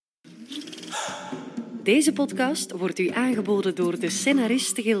Deze podcast wordt u aangeboden door de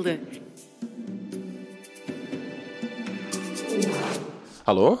Scenaristengilde.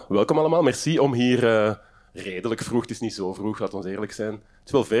 Hallo, welkom allemaal. Merci om hier redelijk vroeg, het is niet zo vroeg, laten we eerlijk zijn. Het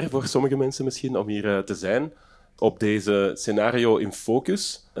is wel ver voor sommige mensen misschien om hier te zijn. Op deze Scenario in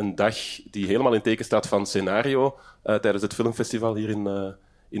Focus, een dag die helemaal in teken staat van scenario tijdens het filmfestival hier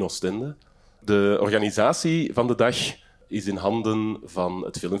in Oostende. De organisatie van de dag is in handen van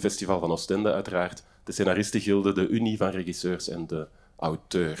het filmfestival van Oostende uiteraard, de Scenaristengilde, de Unie van regisseurs en de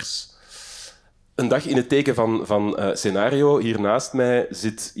auteurs. Een dag in het teken van scenario. Hier naast mij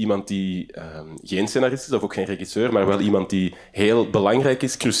zit iemand die geen scenarist is, of ook geen regisseur, maar wel iemand die heel belangrijk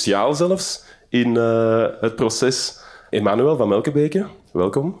is, cruciaal zelfs, in het proces. Emmanuel van Melkebeke,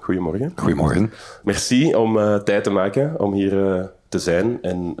 welkom. Goedemorgen. Goedemorgen. Merci om tijd te maken om hier te zijn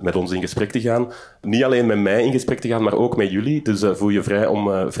en met ons in gesprek te gaan. Niet alleen met mij in gesprek te gaan, maar ook met jullie. Dus voel je vrij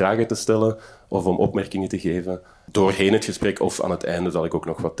om vragen te stellen of om opmerkingen te geven doorheen het gesprek, of aan het einde zal ik ook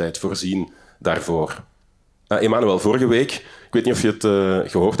nog wat tijd voorzien daarvoor. Emmanuel, vorige week, ik weet niet of je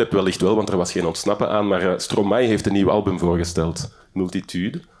het gehoord hebt, wellicht wel, want er was geen ontsnappen aan, maar Stromae heeft een nieuw album voorgesteld,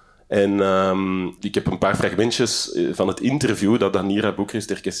 Multitude. En ik heb een paar fragmentjes van het interview dat Danira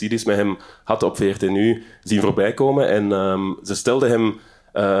Boukris-Terkessidis met hem had op VRT Nu zien voorbij komen. En ze stelde hem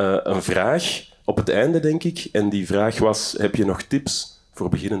een vraag op het einde, denk ik. En die vraag was, heb je nog tips voor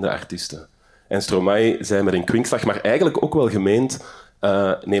beginnende artiesten? En Stromae zei met een kwinkslag, maar eigenlijk ook wel gemeend,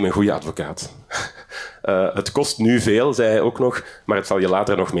 neem een goede advocaat. Het kost nu veel, zei hij ook nog, maar het zal je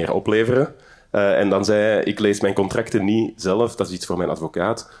later nog meer opleveren. En dan zei hij, ik lees mijn contracten niet zelf, dat is iets voor mijn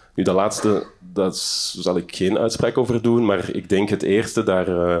advocaat. Nu, dat laatste, daar zal ik geen uitspraak over doen, maar ik denk het eerste,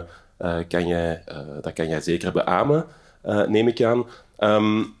 dat kan jij zeker beamen, neem ik aan.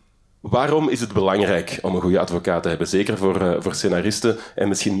 Waarom is het belangrijk om een goede advocaat te hebben? Zeker voor scenaristen en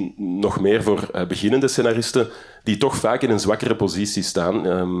misschien nog meer voor beginnende scenaristen die toch vaak in een zwakkere positie staan.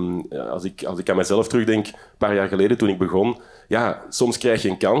 Als ik aan mezelf terugdenk, een paar jaar geleden toen ik begon, ja, soms krijg je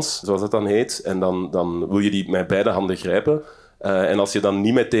een kans, zoals dat dan heet, en dan wil je die met beide handen grijpen. En als je dan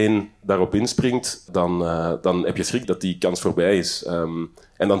niet meteen daarop inspringt, dan heb je schrik dat die kans voorbij is.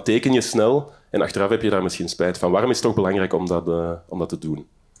 En dan teken je snel en achteraf heb je daar misschien spijt van. Waarom is het toch belangrijk om dat te doen?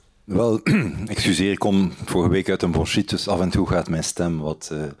 Wel, excuseer, ik kom vorige week uit een bronchiet, dus af en toe gaat mijn stem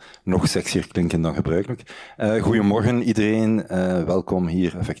wat nog sexier klinken dan gebruikelijk. Goedemorgen iedereen, welkom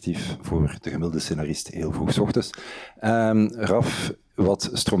hier effectief voor de gemiddelde scenarist heel vroeg 's ochtends. Raf, wat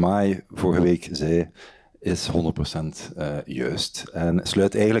Stromae vorige week zei, is 100% juist. En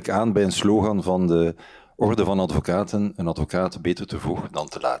sluit eigenlijk aan bij een slogan van de Orde van Advocaten, een advocaat beter te vroeg dan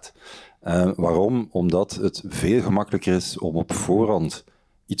te laat. Waarom? Omdat het veel gemakkelijker is om op voorhand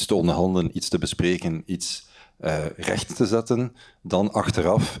iets te onderhandelen, iets te bespreken, iets recht te zetten, dan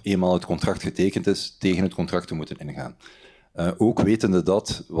achteraf, eenmaal het contract getekend is, tegen het contract te moeten ingaan. Ook wetende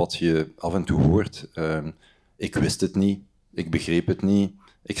dat, wat je af en toe hoort, ik wist het niet, ik begreep het niet,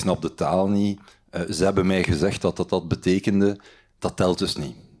 ik snap de taal niet, ze hebben mij gezegd dat dat betekende, dat telt dus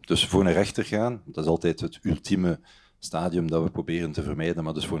niet. Dus voor een rechter gaan, dat is altijd het ultieme stadium dat we proberen te vermijden,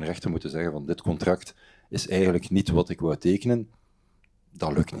 maar dus voor een rechter moeten zeggen van dit contract is eigenlijk niet wat ik wou tekenen,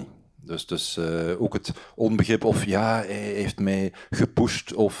 dat lukt niet. Dus ook het onbegrip of ja, hij heeft mij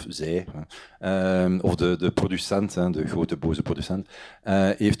gepusht, of zij, of de producent, de grote boze producent,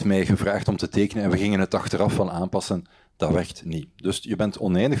 heeft mij gevraagd om te tekenen en we gingen het achteraf van aanpassen. Dat werkt niet. Dus je bent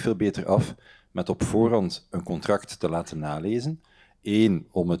oneindig veel beter af met op voorhand een contract te laten nalezen. Eén,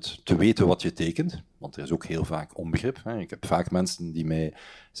 om het te weten wat je tekent, want er is ook heel vaak onbegrip. Ik heb vaak mensen die mij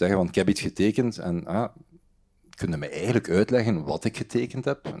zeggen van ik heb iets getekend en kunnen mij eigenlijk uitleggen wat ik getekend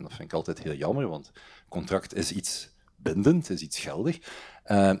heb. En dat vind ik altijd heel jammer, want contract is iets bindend, is iets geldig.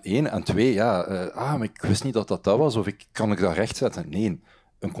 Eén. En twee, maar ik wist niet dat dat was, of kan ik dat rechtzetten? Nee,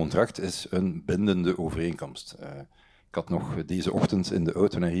 een contract is een bindende overeenkomst. Ik had nog deze ochtend in de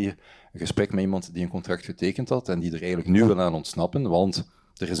auto naar hier een gesprek met iemand die een contract getekend had en die er eigenlijk nu wil aan ontsnappen, want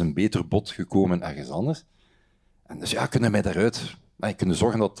er is een beter bod gekomen ergens anders. En dus kunnen mij daaruit... kunnen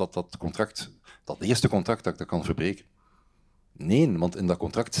zorgen dat contract, dat eerste contract, dat ik dat kan verbreken. Nee, want in dat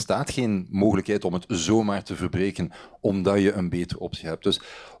contract staat geen mogelijkheid om het zomaar te verbreken, omdat je een betere optie hebt. Dus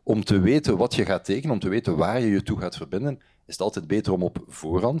om te weten wat je gaat tekenen, om te weten waar je je toe gaat verbinden, is het altijd beter om op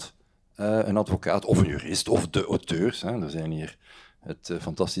voorhand een advocaat of een jurist of de auteurs, er zijn hier het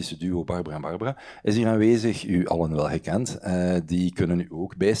fantastische duo Barbara en Barbara, is hier aanwezig, u allen wel gekend, die kunnen u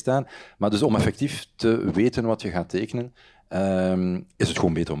ook bijstaan. Maar dus om effectief te weten wat je gaat tekenen, is het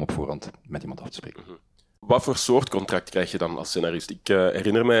gewoon beter om op voorhand met iemand af te spreken. Wat voor soort contract krijg je dan als scenarist? Ik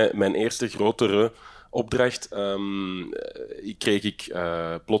herinner mij mijn eerste grotere opdracht kreeg ik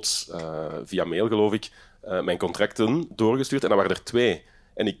plots via mail, geloof ik, mijn contracten doorgestuurd. En dan waren er 2.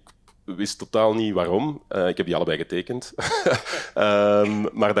 En ik wist totaal niet waarom. Ik heb die allebei getekend.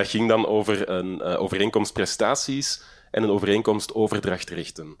 Maar dat ging dan over een overeenkomst prestaties en een overeenkomst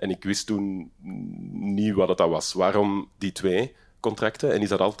overdrachtrechten. En ik wist toen niet wat dat was. Waarom die 2 contracten? En is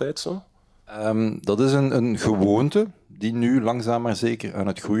dat altijd zo? Dat is een gewoonte die nu langzaam maar zeker aan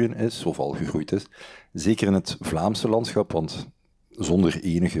het groeien is, of al gegroeid is. Zeker in het Vlaamse landschap, want zonder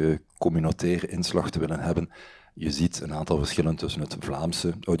enige communautaire inslag te willen hebben, je ziet een aantal verschillen tussen het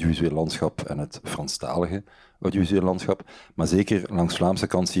Vlaamse audiovisueel landschap en het Franstalige audiovisueel landschap. Maar zeker langs de Vlaamse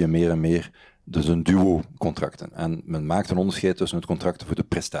kant zie je meer en meer dus een duo-contracten. En men maakt een onderscheid tussen het contract voor de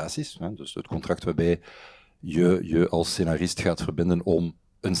prestaties, dus het contract waarbij je als scenarist gaat verbinden om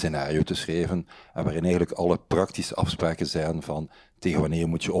een scenario te schrijven, en waarin eigenlijk alle praktische afspraken zijn van tegen wanneer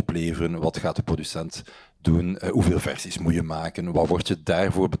moet je opleveren, wat gaat de producent doen, hoeveel versies moet je maken, wat wordt je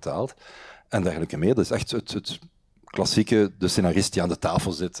daarvoor betaald, en dergelijke meer. Dat is echt het klassieke, de scenarist die aan de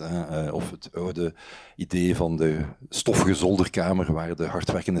tafel zit, of het oude idee van de stoffige zolderkamer, waar de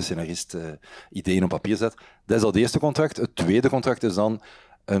hardwerkende scenarist ideeën op papier zet. Dat is al het eerste contract. Het tweede contract is dan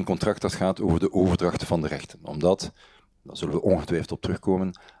een contract dat gaat over de overdracht van de rechten. Omdat, daar zullen we ongetwijfeld op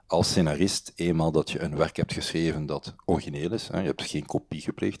terugkomen, als scenarist, eenmaal dat je een werk hebt geschreven dat origineel is, je hebt geen kopie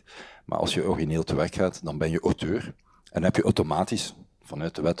gepleegd, maar als je origineel te werk gaat, dan ben je auteur. En dan heb je automatisch,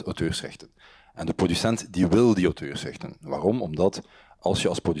 vanuit de wet, auteursrechten. En de producent die wil die auteursrechten. Waarom? Omdat als je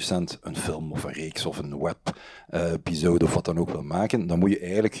als producent een film of een reeks of een web-episode of wat dan ook wil maken, dan moet je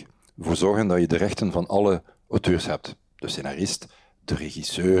eigenlijk ervoor zorgen dat je de rechten van alle auteurs hebt. De scenarist, de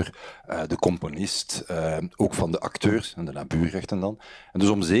regisseur, de componist, ook van de acteurs en de nabuurrechten dan. En dus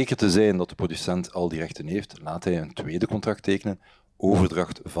om zeker te zijn dat de producent al die rechten heeft, laat hij een tweede contract tekenen,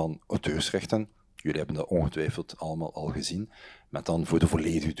 overdracht van auteursrechten. Jullie hebben dat ongetwijfeld allemaal al gezien, met dan voor de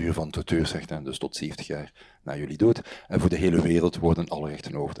volledige duur van het auteursrecht, dus tot 70 jaar na jullie dood. En voor de hele wereld worden alle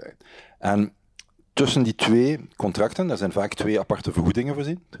rechten overgedragen. En tussen die 2 contracten, daar zijn vaak 2 aparte vergoedingen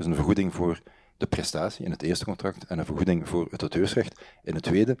voorzien. Er is een vergoeding voor de prestatie in het eerste contract en een vergoeding voor het auteursrecht in het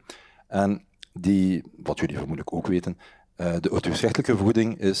tweede. En die, wat jullie vermoedelijk ook weten, de auteursrechtelijke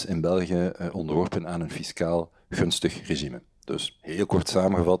vergoeding is in België onderworpen aan een fiscaal gunstig regime. Dus heel kort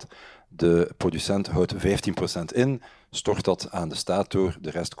samengevat, de producent houdt 15% in, stort dat aan de staat door, de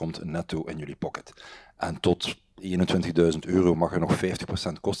rest komt netto in jullie pocket. En tot €21.000 mag er nog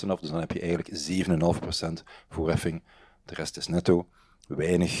 50% kosten af, dus dan heb je eigenlijk 7,5% voorheffing. De rest is netto.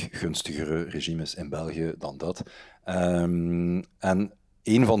 Weinig gunstigere regimes in België dan dat. En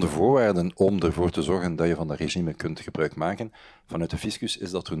een van de voorwaarden om ervoor te zorgen dat je van dat regime kunt gebruik maken vanuit de fiscus,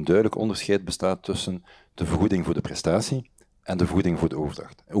 is dat er een duidelijk onderscheid bestaat tussen de vergoeding voor de prestatie en de vergoeding voor de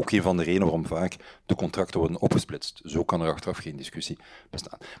overdracht. Ook een van de redenen waarom vaak de contracten worden opgesplitst. Zo kan er achteraf geen discussie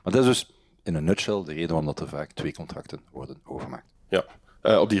bestaan. Maar dat is dus in een nutshell de reden waarom dat er vaak 2 contracten worden overgemaakt. Ja,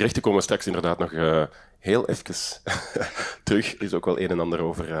 op die rechten komen we straks inderdaad nog heel even terug. Er is ook wel een en ander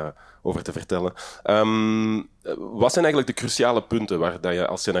over te vertellen. Wat zijn eigenlijk de cruciale punten waar dat je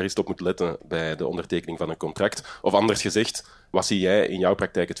als scenarist op moet letten bij de ondertekening van een contract? Of anders gezegd, wat zie jij in jouw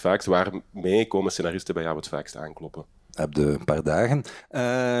praktijk het vaakst? Waarmee komen scenaristen bij jou het vaakst aankloppen? Heb je een paar dagen.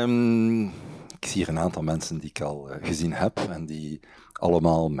 Ik zie hier een aantal mensen die ik al gezien heb en die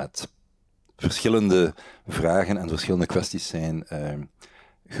allemaal met verschillende vragen en verschillende kwesties zijn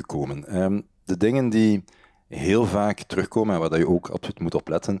gekomen. De dingen die heel vaak terugkomen en waar je ook absoluut moet op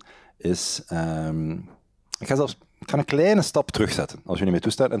letten, is... Ik ga een kleine stap terugzetten, als jullie mij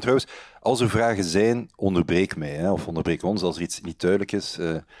toestaan. En trouwens, als er vragen zijn, onderbreek mij, of onderbreek ons als er iets niet duidelijk is.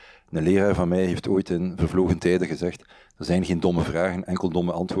 Een leraar van mij heeft ooit in vervlogen tijden gezegd, er zijn geen domme vragen, enkel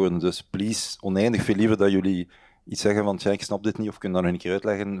domme antwoorden. Dus please, oneindig veel liever dat jullie iets zeggen van, tja, ik snap dit niet, of kun je dat nog een keer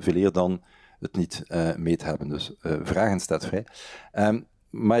uitleggen, veel eer dan het niet mee te hebben. Dus vragen staat vrij.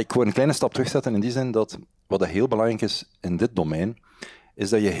 Maar ik wil een kleine stap terugzetten in die zin dat wat heel belangrijk is in dit domein, is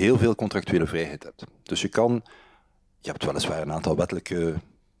dat je heel veel contractuele vrijheid hebt. Dus je hebt weliswaar een aantal wettelijke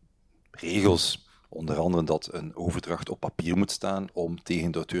regels, onder andere dat een overdracht op papier moet staan om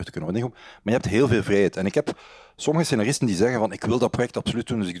tegen de auteur te kunnen overeenkomen, maar je hebt heel veel vrijheid. En ik heb sommige scenaristen die zeggen van, ik wil dat project absoluut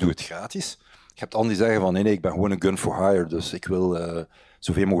doen, dus ik doe het gratis. Je hebt anderen die zeggen van, nee, ik ben gewoon een gun for hire, dus ik wil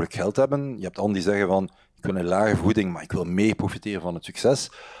zoveel mogelijk geld hebben. Je hebt anderen die zeggen van, ik wil een lage vergoeding, maar ik wil mee profiteren van het succes.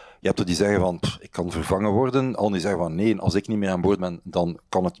 Je hebt er die zeggen van, ik kan vervangen worden. Anderen die zeggen van, nee, als ik niet meer aan boord ben, dan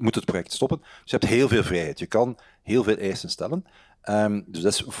moet het project stoppen. Dus je hebt heel veel vrijheid. Je kan heel veel eisen stellen. Dus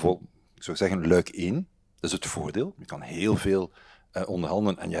dat is, ik zou zeggen, luik 1. Dat is het voordeel. Je kan heel veel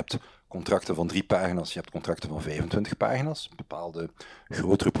onderhandelen en je hebt contracten van 3 pagina's, je hebt contracten van 25 pagina's. Bepaalde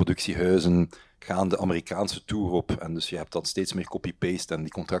grotere productiehuizen gaan de Amerikaanse tour op en dus je hebt dan steeds meer copy-paste en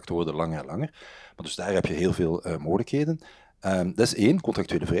die contracten worden langer en langer. Maar dus daar heb je heel veel mogelijkheden. Dat is 1,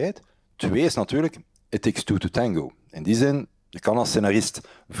 contractuele vrijheid. 2 is natuurlijk, it takes 2 to tango. In die zin, je kan als scenarist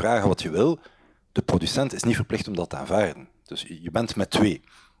vragen wat je wil. De producent is niet verplicht om dat te aanvaarden. Dus je bent met 2.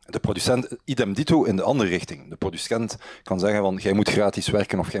 De producent, idem dito in de andere richting. De producent kan zeggen van, jij moet gratis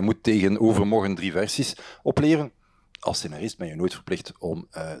werken of jij moet tegen overmorgen 3 versies opleveren. Als scenarist ben je nooit verplicht om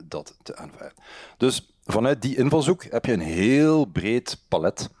dat te aanvaarden. Dus vanuit die invalshoek heb je een heel breed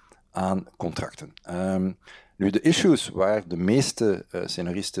palet aan contracten. Nu, de issues waar de meeste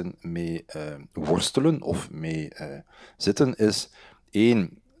scenaristen mee worstelen of mee zitten, is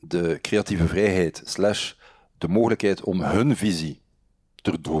 1, de creatieve vrijheid / de mogelijkheid om hun visie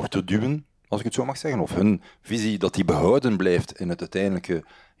erdoor te duwen, als ik het zo mag zeggen, of hun visie dat die behouden blijft in het uiteindelijke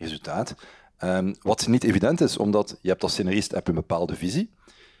resultaat. Wat niet evident is, omdat je hebt als scenarist een bepaalde visie,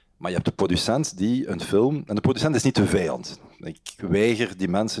 maar je hebt de producent die een film... En de producent is niet de vijand. Ik weiger die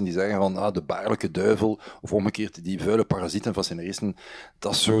mensen die zeggen van de baarlijke duivel, of omgekeerd die vuile parasieten van scenaristen.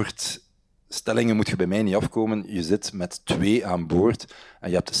 Dat soort stellingen moet je bij mij niet afkomen. Je zit met 2 aan boord en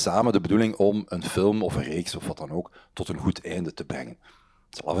je hebt samen de bedoeling om een film of een reeks of wat dan ook tot een goed einde te brengen.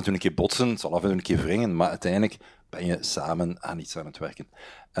 Het zal af en toe een keer botsen, het zal af en toe een keer wringen, maar uiteindelijk ben je samen aan iets aan het werken.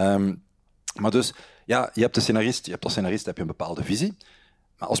 Maar dus, ja, je hebt als scenarist heb je een bepaalde visie.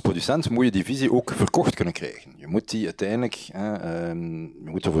 Maar als producent moet je die visie ook verkocht kunnen krijgen. Je moet die uiteindelijk, je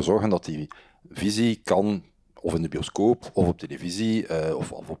moet ervoor zorgen dat die visie kan, of in de bioscoop, of op televisie,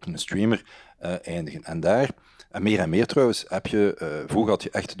 of op een streamer, eindigen. En meer trouwens, vroeger had je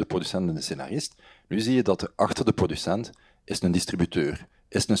echt de producent en de scenarist. Nu zie je dat achter de producent is een distributeur,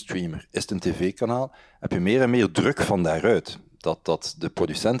 is een streamer, is een tv-kanaal. Heb je meer en meer druk van daaruit. Dat de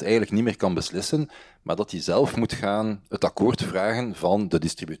producent eigenlijk niet meer kan beslissen, maar dat hij zelf moet gaan het akkoord vragen van de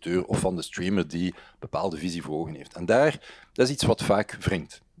distributeur of van de streamer die een bepaalde visie voor ogen heeft. En dat is iets wat vaak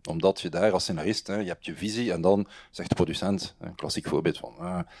wringt. Omdat je daar als scenarist, je hebt je visie en dan zegt de producent, een klassiek voorbeeld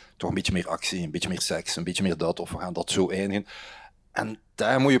van toch een beetje meer actie, een beetje meer seks, een beetje meer dat, of we gaan dat zo eindigen. En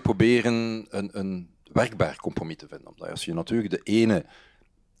daar moet je proberen een werkbaar compromis te vinden. Omdat als je natuurlijk de ene...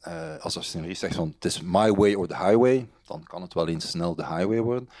 als een scenarist zegt van het is my way or the highway, dan kan het wel eens snel de highway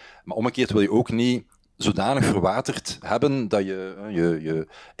worden. Maar omgekeerd wil je ook niet zodanig verwaterd hebben dat je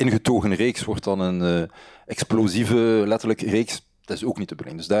ingetogen reeks wordt dan een explosieve, letterlijk, reeks. Dat is ook niet de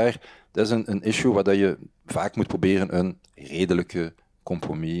bedoeling. Dus dat is een issue waar je vaak moet proberen een redelijk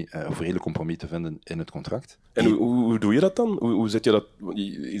compromis te vinden in het contract. En hoe doe je dat dan? Hoe zet je dat?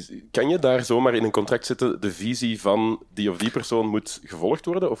 Kan je daar zomaar in een contract zetten, de visie van die of die persoon moet gevolgd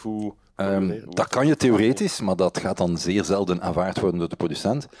worden? Of hoe dat kan je theoretisch, maar dat gaat dan zeer zelden aanvaard worden door de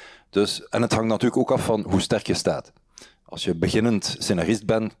producent. En het hangt natuurlijk ook af van hoe sterk je staat. Als je beginnend scenarist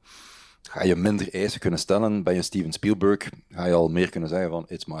bent, ga je minder eisen kunnen stellen. Ben je Steven Spielberg, ga je al meer kunnen zeggen van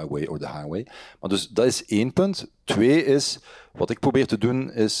it's my way or the highway. Maar dus dat is 1 punt. 2 is, wat ik probeer te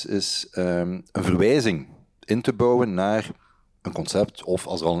doen, is een verwijzing in te bouwen naar een concept, of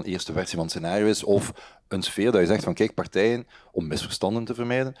als er al een eerste versie van het scenario is, of een sfeer dat je zegt van kijk, partijen, om misverstanden te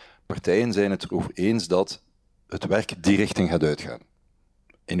vermijden, partijen zijn het erover eens dat het werk die richting gaat uitgaan.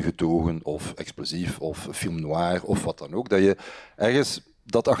 Ingetogen, of explosief, of film noir, of wat dan ook. Dat je ergens...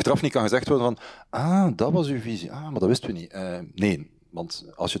 dat achteraf niet kan gezegd worden van dat was uw visie, maar dat wisten we niet. Nee, want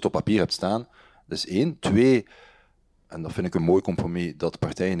als je het op papier hebt staan, dat is 1. 2, en dat vind ik een mooi compromis, dat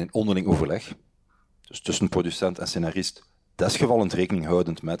partijen in onderling overleg, dus tussen producent en scenarist, desgevallend rekening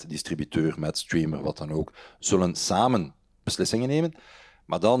houdend met distributeur, met streamer, wat dan ook, zullen samen beslissingen nemen.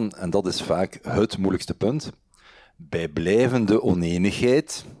 Maar dan, en dat is vaak het moeilijkste punt, bij blijvende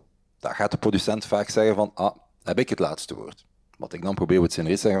oneenigheid, daar gaat de producent vaak zeggen van heb ik het laatste woord. Wat ik dan probeer met de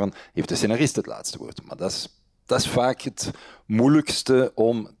scenarist te zeggen van, heeft de scenarist het laatste woord? Maar dat is vaak het moeilijkste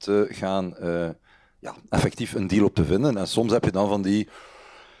om te gaan effectief een deal op te vinden. En soms heb je dan van die,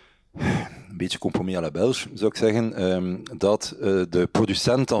 een beetje compromis à la Belge, zou ik zeggen, dat de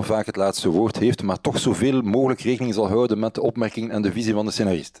producent dan vaak het laatste woord heeft, maar toch zoveel mogelijk rekening zal houden met de opmerking en de visie van de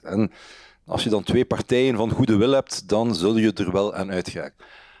scenarist. En als je dan 2 partijen van goede wil hebt, dan zul je er wel aan uitgeraken.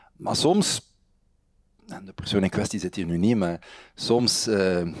 Maar soms... En de persoon in kwestie zit hier nu niet, maar soms,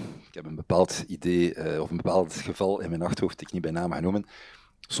 ik heb een bepaald idee of een bepaald geval in mijn achterhoofd dat ik niet bij naam ga noemen,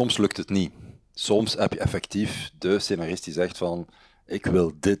 soms lukt het niet. Soms heb je effectief de scenarist die zegt van, ik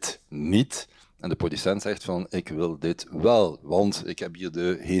wil dit niet. En de producent zegt van, ik wil dit wel, want ik heb hier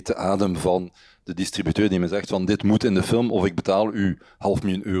de hete adem van de distributeur die me zegt van, dit moet in de film of ik betaal u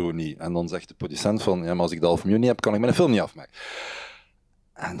 €500.000 niet. En dan zegt de producent van, ja, maar als ik de €500.000 niet heb, kan ik mijn film niet afmaken.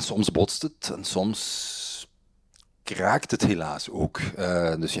 En soms botst het en soms kraakt het helaas ook.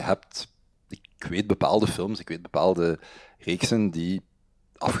 Dus je hebt, ik weet bepaalde films, ik weet bepaalde reeksen die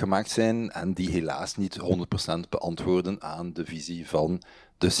afgemaakt zijn en die helaas niet 100% beantwoorden aan de visie van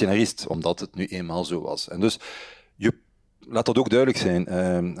de scenarist, omdat het nu eenmaal zo was. En dus, laat dat ook duidelijk zijn.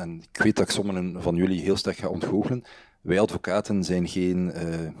 En ik weet dat ik sommigen van jullie heel sterk ga ontgoochelen. Wij advocaten zijn geen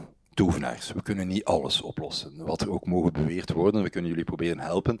tovenaars. We kunnen niet alles oplossen, wat er ook mogen beweerd worden. We kunnen jullie proberen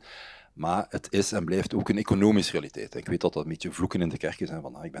helpen. Maar het is en blijft ook een economische realiteit. Ik weet dat dat een beetje vloeken in de kerken zijn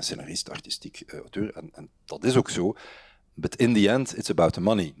van ik ben scenarist, artistiek auteur. En dat is ook zo. But in the end, it's about the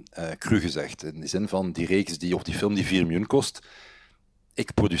money. Cru gezegd. In de zin van die reeks of die film die 4 miljoen kost.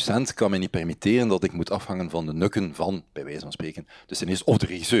 Ik, producent, kan me niet permitteren dat ik moet afhangen van de nukken van, bij wijze van spreken, de scenarist of de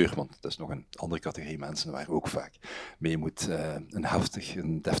regisseur. Want dat is nog een andere categorie mensen waar ook vaak mee moet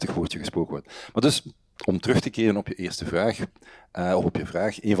een deftig woordje gesproken worden. Maar dus, om terug te keren op je eerste vraag, of op je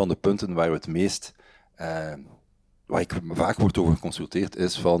vraag, een van de punten waar we het meest, waar ik vaak word over geconsulteerd,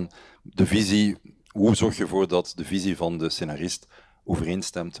 is van de visie. Hoe zorg je ervoor dat de visie van de scenarist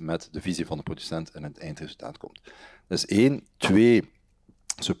overeenstemt met de visie van de producent en het eindresultaat komt? Dat is 1. 2,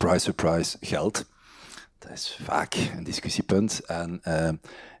 surprise, surprise, geld. Dat is vaak een discussiepunt. En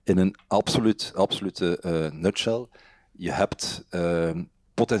in een absolute nutshell, je hebt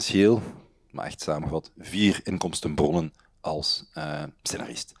potentieel, maar echt samengevat, 4 inkomstenbronnen als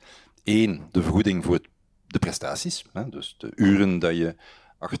scenarist. 1, de vergoeding voor de prestaties, dus de uren dat je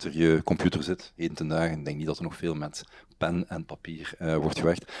achter je computer zit, heden ten dagen. Ik denk niet dat er nog veel met pen en papier wordt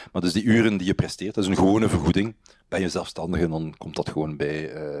gewerkt. Maar dus die uren die je presteert, dat is een gewone vergoeding. Ben je zelfstandige, dan komt dat gewoon bij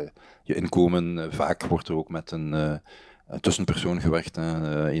je inkomen. Vaak wordt er ook met een tussenpersoon gewerkt,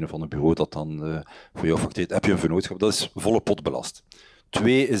 een of ander bureau dat dan voor jou factureert. Heb je een vennootschap, dat is volle pot belast.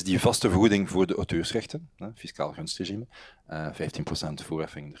 2 is die vaste vergoeding voor de auteursrechten, fiscaal gunstregime. 15%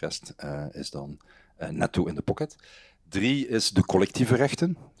 voorheffing, de rest is dan netto in de pocket. 3 is de collectieve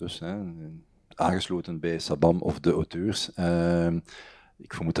rechten, dus aangesloten bij Sabam of de auteurs.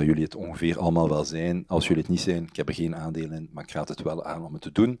 Ik vermoed dat jullie het ongeveer allemaal wel zijn. Als jullie het niet zijn, ik heb er geen aandeel in, maar ik raad het wel aan om het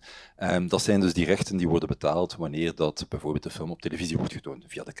te doen. Dat zijn dus die rechten die worden betaald wanneer dat bijvoorbeeld de film op televisie wordt getoond,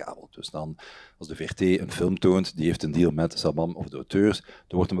 via de kabel. Dus dan, als de VRT een film toont, die heeft een deal met Sabam of de auteurs,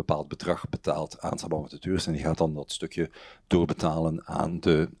 er wordt een bepaald bedrag betaald aan Sabam of de auteurs en die gaat dan dat stukje doorbetalen aan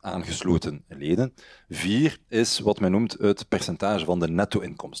de aangesloten leden. 4 is wat men noemt het percentage van de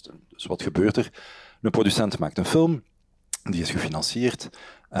netto-inkomsten. Dus wat gebeurt er? Een producent maakt een film, die is gefinancierd,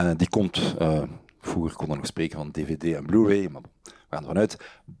 die komt, vroeger kon er nog spreken van DVD en Blu-ray, maar we gaan ervan uit,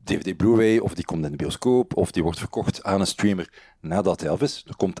 DVD, Blu-ray, of die komt in de bioscoop, of die wordt verkocht aan een streamer nadat hij af is.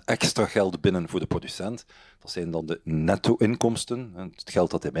 Er komt extra geld binnen voor de producent, dat zijn dan de netto-inkomsten, het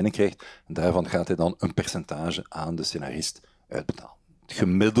geld dat hij binnenkrijgt, en daarvan gaat hij dan een percentage aan de scenarist uitbetalen. Het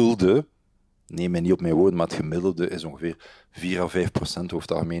gemiddelde, neem mij niet op mijn woorden, maar het gemiddelde is ongeveer 4 à 5% over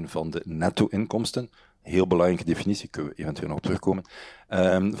het algemeen van de netto-inkomsten. Heel belangrijke definitie, kunnen we eventueel nog op terugkomen.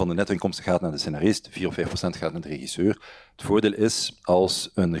 Van de netto-inkomsten gaat naar de scenarist, 4 of 5% gaat naar de regisseur. Het voordeel is,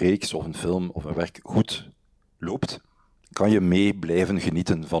 als een reeks of een film of een werk goed loopt, kan je mee blijven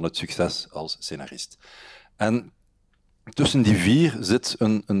genieten van het succes als scenarist. En tussen die 4 zit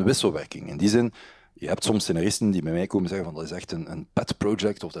een wisselwerking. In die zin, je hebt soms scenaristen die bij mij komen zeggen van dat is echt een pet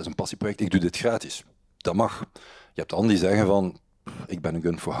project of dat is een passieproject, ik doe dit gratis. Dat mag. Je hebt anderen die zeggen van ik ben een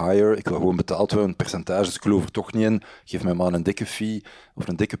gun for hire, ik wil gewoon betaald worden, percentages, ik geloof er toch niet in, geef mij maar een dikke fee of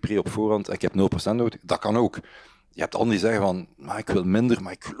een dikke pre op voorhand, ik heb 0% nodig. Dat kan ook. Je hebt anderen die zeggen van, maar ik wil minder,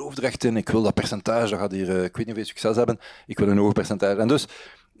 maar ik geloof er echt in, ik wil dat percentage, dat gaat hier, ik weet niet hoeveel succes hebben, ik wil een hoger percentage. En dus,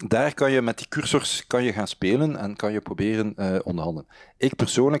 daar kan je met die cursors gaan spelen en kan je proberen onderhandelen. Ik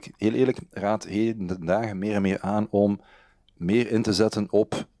persoonlijk, heel eerlijk, raad heden de dagen meer en meer aan om meer in te zetten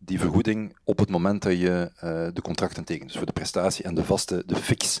op die vergoeding op het moment dat je de contracten tekent. Dus voor de prestatie en de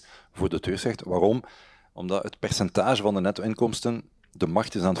fix voor de auteursrecht. Waarom? Omdat het percentage van de netto-inkomsten, de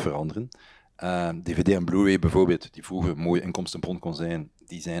markt is aan het veranderen. DVD en Blu-ray bijvoorbeeld, die vroeger een mooie inkomstenbron kon zijn,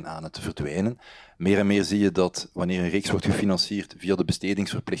 die zijn aan het verdwijnen. Meer en meer zie je dat wanneer een reeks wordt gefinancierd via de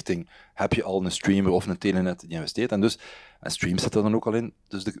bestedingsverplichting, heb je al een streamer of een telenet die investeert. En streams zit er dan ook al in.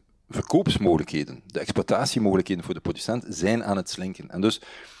 Dus de verkoopsmogelijkheden, de exploitatiemogelijkheden voor de producent zijn aan het slinken. En dus,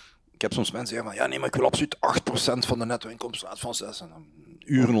 ik heb soms mensen die zeggen van, ja nee, maar ik wil absoluut 8% van de netto-inkomsten uit van 6. En dan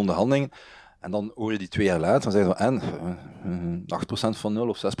uren onderhandelingen. En dan hoor je die 2 jaar later, dan zeggen ze van, 8% van 0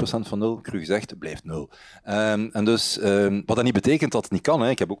 of 6% van 0, cru gezegd, blijft 0. En dus, wat dat niet betekent dat het niet kan. Hè.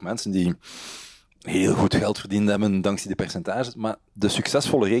 Ik heb ook mensen die heel goed geld verdiend hebben dankzij die percentages, maar de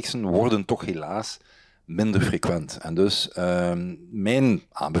succesvolle reeksen worden toch helaas minder frequent. En dus mijn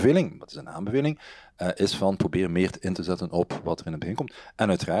aanbeveling, wat is een aanbeveling, is van probeer meer in te zetten op wat er in het begin komt. En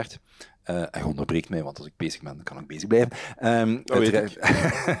uiteraard, hij onderbreekt mij, want als ik bezig ben, dan kan ik bezig blijven.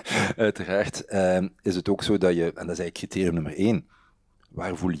 Uiteraard is het ook zo dat je, en dat is eigenlijk criterium nummer 1,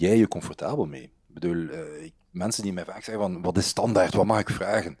 waar voel jij je comfortabel mee? Ik bedoel, mensen die mij vaak zeggen van, wat is standaard, wat mag ik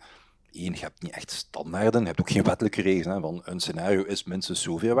vragen? Eén, je hebt niet echt standaarden, je hebt ook geen wettelijke regels, hè, van een scenario is minstens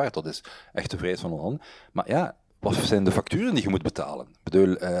zoveel waard, dat is echt de vrijheid van een ander. Maar ja, wat zijn de facturen die je moet betalen? Ik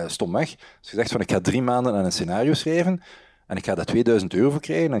bedoel, stomweg, als je zegt van ik ga 3 maanden aan een scenario schrijven en ik ga daar €2000 voor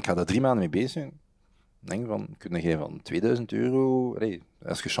krijgen en ik ga daar 3 maanden mee bezig zijn, dan denk van, kun je van €2000,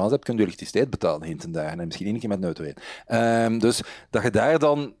 als je chance hebt, kun je elektriciteit betalen heen ten dagen en misschien 1 keer met een auto rijden. Dus dat je daar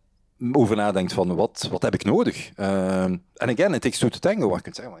dan over nadenkt van, wat heb ik nodig? En again, it takes two to tango, waar je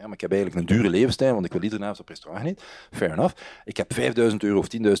kunt zeggen, ja, maar ik heb eigenlijk een dure levensstijl, want ik wil iedere avond op restaurant gaan eten. Fair enough. Ik heb €5000 of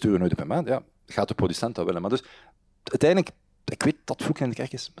 €10.000 nodig per maand. Ja, gaat de producent dat willen. Maar dus, uiteindelijk, ik weet dat vloeken in de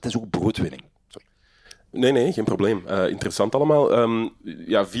kerk is, maar het is ook broodwinning. Sorry. Nee, geen probleem. Interessant allemaal.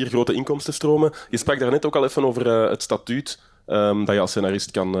 4 grote inkomstenstromen. Je sprak daarnet ook al even over het statuut dat je als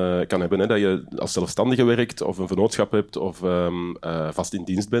scenarist kan hebben. Hè? Dat je als zelfstandige werkt, of een vennootschap hebt, of vast in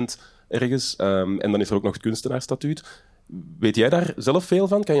dienst bent ergens. En dan is er ook nog het kunstenaarsstatuut. Weet jij daar zelf veel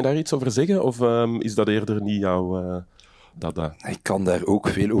van? Kan je daar iets over zeggen? Of is dat eerder niet jouw dada? Ik kan daar ook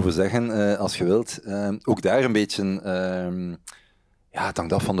veel over zeggen, als je wilt. Ook daar een beetje... het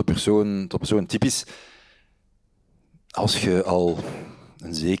hangt af van de persoon tot persoon. Typisch, als je al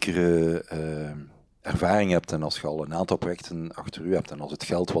een zekere ervaring hebt en als je al een aantal projecten achter u hebt en als het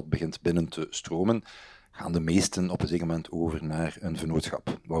geld wat begint binnen te stromen, gaan de meesten op een zeker moment over naar een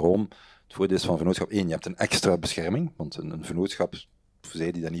vennootschap. Waarom? Het voordeel is van vennootschap 1, je hebt een extra bescherming, want een vennootschap, voor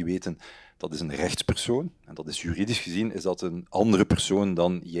zij die dat niet weten, dat is een rechtspersoon. En dat is juridisch gezien is dat een andere persoon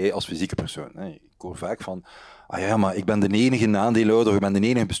dan jij als fysieke persoon. Ik hoor vaak van, maar ik ben de enige aandeelhouder, of ik ben de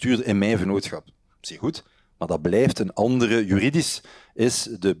enige bestuurder in mijn vennootschap. Zeer goed. Maar dat blijft een andere. Juridisch is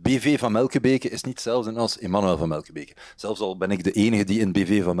de BV van Melkebeke is niet hetzelfde als Emmanuel van Melkebeke. Zelfs al ben ik de enige die in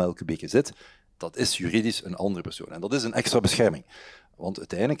BV van Melkebeke zit, dat is juridisch een andere persoon. En dat is een extra bescherming. Want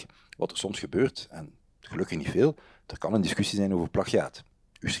uiteindelijk, wat er soms gebeurt, en gelukkig niet veel, er kan een discussie zijn over plagiaat.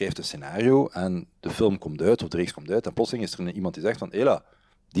 U schrijft een scenario en de film komt uit, of de reeks komt uit, en plotseling is er iemand die zegt van, hela,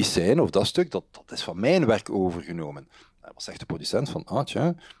 die scène of dat stuk, dat is van mijn werk overgenomen. Wat zegt de producent? Van,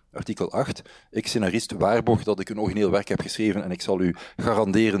 artikel 8, ik scenarist waarborg dat ik een origineel werk heb geschreven en ik zal u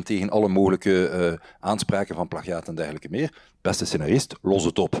garanderen tegen alle mogelijke aanspraken van plagiaat en dergelijke meer. Beste scenarist, los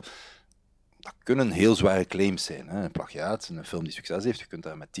het op. Dat kunnen heel zware claims zijn. Hè. Een plagiaat, een film die succes heeft, je kunt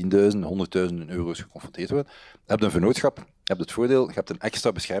daar met 10.000, 100.000 euro's geconfronteerd worden. Je hebt een vennootschap, je hebt het voordeel, je hebt een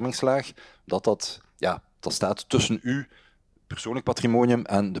extra beschermingslaag, dat staat tussen u, persoonlijk patrimonium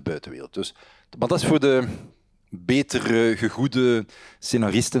en de buitenwereld. Dus, maar dat is voor de beter gegoede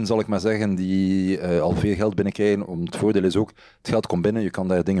scenaristen, zal ik maar zeggen, die al veel geld binnenkrijgen. Het voordeel is ook, het geld komt binnen, je kan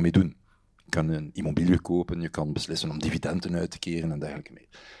daar dingen mee doen. Je kan een immobilie kopen, je kan beslissen om dividenden uit te keren en dergelijke meer.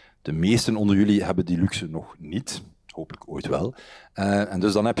 De meesten onder jullie hebben die luxe nog niet, hopelijk ooit wel. En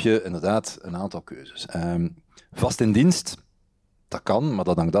dus dan heb je inderdaad een aantal keuzes. Vast in dienst, dat kan, maar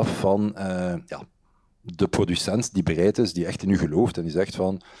dat hangt af van de producent die bereid is, die echt in u gelooft en die zegt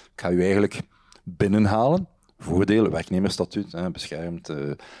van, ik ga u eigenlijk binnenhalen. Voordelen, werknemersstatuut, beschermd,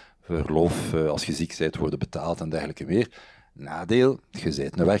 verlof, als je ziek bent, worden betaald en dergelijke meer. Nadeel, je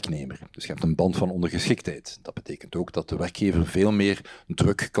bent een werknemer. Dus je hebt een band van ondergeschiktheid. Dat betekent ook dat de werkgever veel meer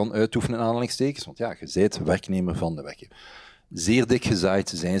druk kan uitoefenen in aanhalingstekens, want je bent werknemer van de werkgever. Zeer dik gezaaid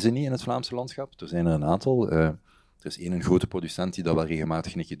zijn ze niet in het Vlaamse landschap. Er zijn er een aantal. Er is een grote producent die dat wel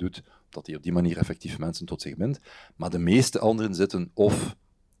regelmatig een keer doet, omdat hij op die manier effectief mensen tot zich bindt. Maar de meeste anderen zitten of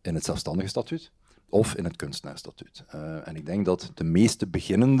in het zelfstandige statuut, of in het kunstenaarsstatuut. En ik denk dat de meeste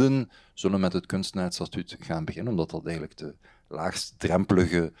beginnenden zullen met het kunstenaarsstatuut gaan beginnen, omdat dat eigenlijk de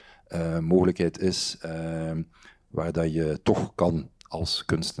laagstdrempelige mogelijkheid is waar dat je toch kan als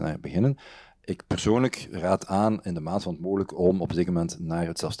kunstenaar beginnen. Ik persoonlijk raad aan in de mate van het mogelijk om op een zeker moment naar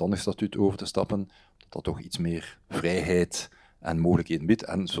het zelfstandig statuut over te stappen, dat toch iets meer vrijheid en mogelijkheden biedt.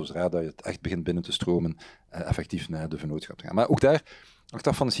 En zodra dat je het echt begint binnen te stromen, effectief naar de vennootschap te gaan. Maar ook daar hangt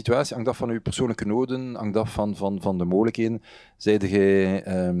af van de situatie, hangt af van uw persoonlijke noden, hangt af van de mogelijkheden.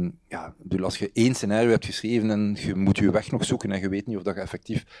 Als je 1 scenario hebt geschreven en je moet je weg nog zoeken en je weet niet of dat je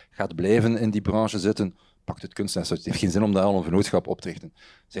effectief gaat blijven in die branche zitten, pak het kunstenaarsstatuut. Het heeft geen zin om daar al een vennootschap op te richten.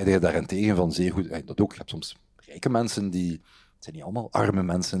 Zijde je daarentegen van zeer goed, dat ook. Je hebt soms rijke mensen die... Het zijn niet allemaal arme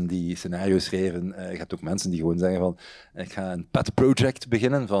mensen die scenario's schrijven. Je hebt ook mensen die gewoon zeggen van ik ga een pet project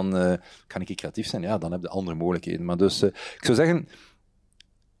beginnen, van kan ik creatief zijn? Ja, dan heb je andere mogelijkheden. Maar dus, ik zou zeggen,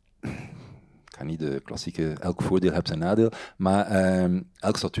 ik ga ga niet de klassieke elk voordeel heeft zijn nadeel, maar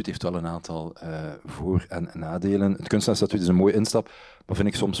elk statuut heeft wel een aantal voor- en nadelen. Het kunstenaarsstatuut is een mooie instap, maar vind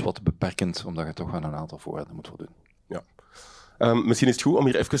ik soms wat beperkend, omdat je toch aan een aantal voorwaarden moet voldoen. Ja. Misschien is het goed om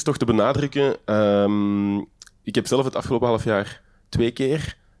hier even toch te benadrukken. Ik heb zelf het afgelopen half jaar 2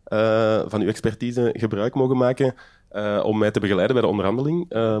 keer van uw expertise gebruik mogen maken om mij te begeleiden bij de onderhandeling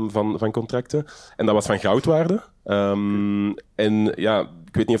van contracten. En dat was van goudwaarde. En ja,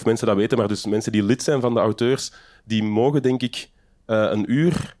 ik weet niet of mensen dat weten, maar dus mensen die lid zijn van de auteurs, die mogen denk ik een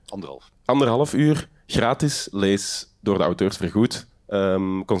uur, 1,5 uur, gratis lees door de auteurs vergoed.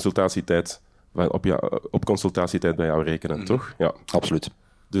 Consultatietijd op consultatietijd bij jou rekenen, toch? Ja, absoluut.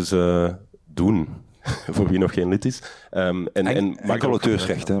 Dus doen, voor wie nog geen lid is. Enkel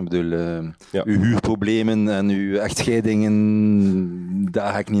auteursrecht. Ik bedoel, uw huurproblemen en uw echtscheidingen,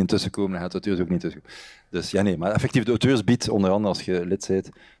 daar ga ik niet in tussenkomen, daar gaat de auteurs ook niet tussenkomen. Dus ja, nee, maar effectief, de auteurs biedt, onder andere als je lid bent,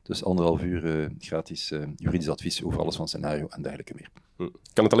 dus 1,5 uur gratis juridisch advies over alles van scenario en dergelijke meer. Ik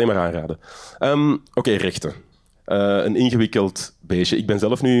kan het alleen maar aanraden. Oké, rechten. Een ingewikkeld beestje. Ik ben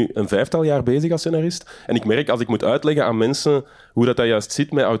zelf nu een 5-tal jaar bezig als scenarist en ik merk als ik moet uitleggen aan mensen hoe dat juist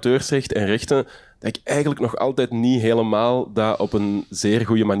zit met auteursrecht en rechten, dat ik eigenlijk nog altijd niet helemaal dat op een zeer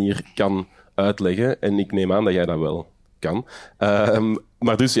goede manier kan uitleggen. En ik neem aan dat jij dat wel kan.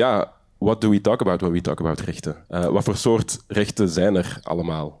 Maar dus ja, what do we talk about when we talk about rechten? Wat voor soort rechten zijn er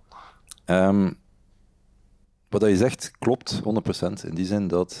allemaal? Wat je zegt klopt 100% in die zin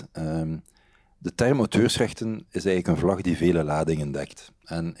dat de term auteursrechten is eigenlijk een vlag die vele ladingen dekt.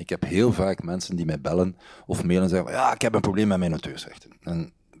 En ik heb heel vaak mensen die mij bellen of mailen en zeggen ja, ik heb een probleem met mijn auteursrechten.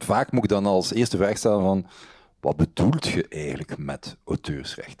 En vaak moet ik dan als eerste vraag stellen van wat bedoelt je eigenlijk met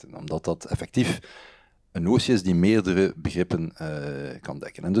auteursrechten? Omdat dat effectief een notie is die meerdere begrippen kan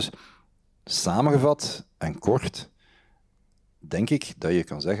dekken. En dus samengevat en kort denk ik dat je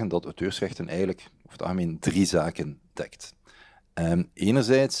kan zeggen dat auteursrechten eigenlijk over het algemeen 3 zaken dekt.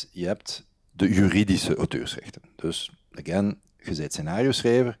 Enerzijds, je hebt de juridische auteursrechten. Dus, again, je bent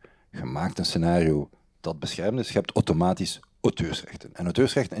scenario-schrijver, je maakt een scenario dat beschermd is, je hebt automatisch auteursrechten. En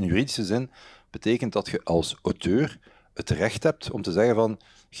auteursrechten in juridische zin betekent dat je als auteur het recht hebt om te zeggen van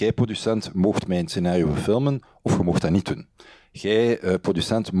jij, producent, moogt mijn scenario verfilmen of je moogt dat niet doen. Jij,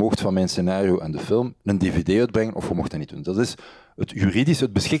 producent, moogt van mijn scenario en de film een dvd uitbrengen of je moogt dat niet doen. Dat is het juridische,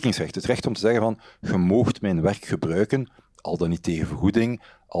 het beschikkingsrecht. Het recht om te zeggen van je moogt mijn werk gebruiken, al dan niet tegen vergoeding,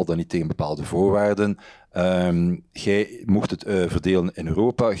 al dan niet tegen bepaalde voorwaarden. Jij mocht het verdelen in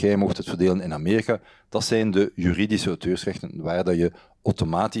Europa, jij mocht het verdelen in Amerika. Dat zijn de juridische auteursrechten waar dat je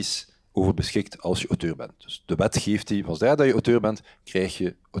automatisch over beschikt als je auteur bent. Dus de wet geeft die, van zodra dat je auteur bent, krijg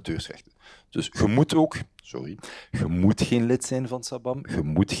je auteursrechten. Dus je moet ook, je moet geen lid zijn van Sabam, je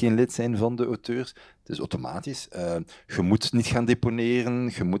moet geen lid zijn van de auteurs. Het is automatisch. Je moet niet gaan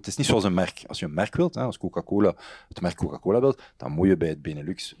deponeren. Het is niet zoals een merk. Als je een merk wilt, als Coca-Cola, het merk Coca-Cola wilt, dan moet je bij het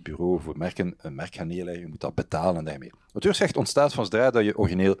Benelux Bureau voor Merken een merk gaan neerleggen. Je moet dat betalen en daarmee. Auteursrecht ontstaat van zodra dat je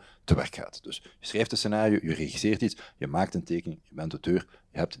origineel te werk gaat. Dus je schrijft een scenario, je regisseert iets, je maakt een tekening, je bent auteur,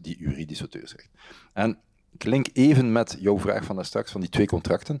 je hebt die juridische auteursrecht. En ik link even met jouw vraag van daarstraks, van die 2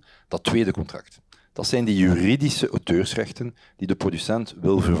 contracten, dat tweede contract. Dat zijn die juridische auteursrechten die de producent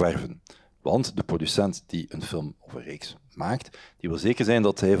wil verwerven. Want de producent die een film of een reeks maakt, die wil zeker zijn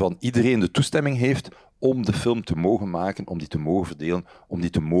dat hij van iedereen de toestemming heeft om de film te mogen maken, om die te mogen verdelen, om die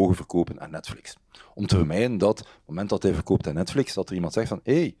te mogen verkopen aan Netflix. Om te vermijden dat, op het moment dat hij verkoopt aan Netflix, dat er iemand zegt van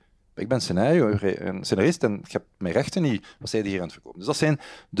ik ben een scenarist en ik heb mijn rechten niet, wat zij hier aan het verkopen. Dus dat zijn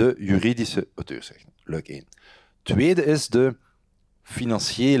de juridische auteursrechten. Leuk 1. Tweede is de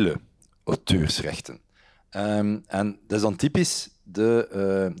financiële auteursrechten. En dat is dan typisch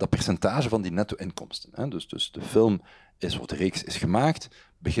dat percentage van die netto-inkomsten. Dus de film of de reeks is gemaakt,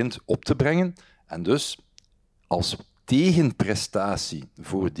 begint op te brengen en dus als tegenprestatie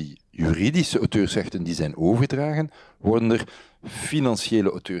voor die juridische auteursrechten die zijn overgedragen, worden er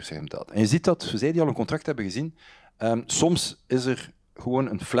financiële auteursrechten betaald. En je ziet dat, zoals die al een contract hebben gezien, soms is er gewoon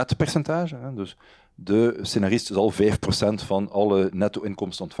een flat percentage. Dus de scenarist zal 5% van alle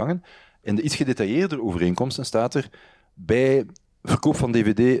netto-inkomsten ontvangen. In de iets gedetailleerdere overeenkomsten staat er bij verkoop van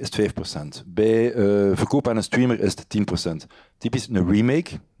dvd is het 5%. Bij verkoop aan een streamer is het 10%. Typisch een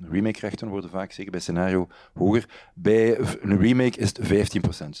remake. Remake-rechten worden vaak, zeker bij scenario, hoger. Bij een remake is het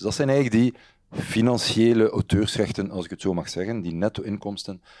 15%. Dus dat zijn eigenlijk die financiële auteursrechten, als ik het zo mag zeggen, die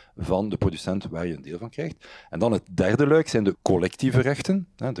netto-inkomsten van de producent waar je een deel van krijgt. En dan het derde luik zijn de collectieve rechten.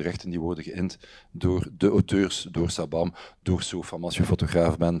 De rechten die worden geïnd door de auteurs, door Sabam, door Sofam als je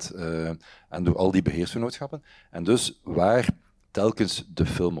fotograaf bent en door al die beheersvernootschappen. En dus waar telkens de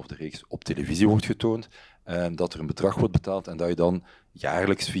film of de reeks op televisie wordt getoond, dat er een bedrag wordt betaald en dat je dan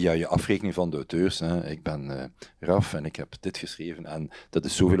jaarlijks via je afrekening van de auteurs. Hè. Ik ben Raf en ik heb dit geschreven en dat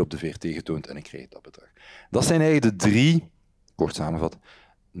is zoveel op de VRT getoond en ik krijg dat bedrag. Dat zijn eigenlijk de 3, kort samenvat,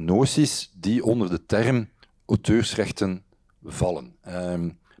 noties die onder de term auteursrechten vallen.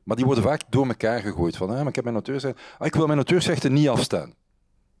 Maar die worden vaak door elkaar gegooid. Van, maar ik heb mijn auteursrechten... ik wil mijn auteursrechten niet afstaan.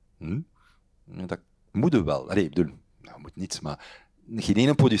 Dat moet wel. Allee, ik bedoel, moet niets, maar geen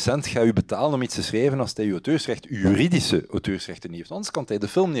ene producent gaat u betalen om iets te schrijven als hij uw juridische auteursrechten niet heeft. Anders kan hij de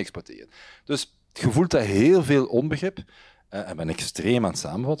film niet exploiteren. Dus je voelt daar heel veel onbegrip. En ben extreem aan het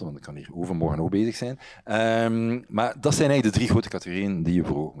samenvatten, want ik kan hier overmorgen ook bezig zijn. Maar dat zijn eigenlijk de 3 grote categorieën die je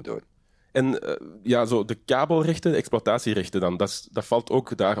voor ogen moet houden. En zo de kabelrechten, de exploitatierechten dan, dat valt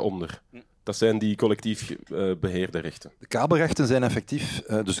ook daaronder. Dat zijn die collectief beheerde rechten. De kabelrechten zijn effectief,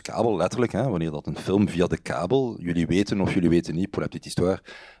 dus de kabel letterlijk, wanneer dat een film via de kabel, jullie weten of jullie weten niet, pour la petite histoire,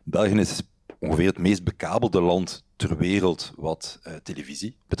 België is ongeveer het meest bekabelde land ter wereld wat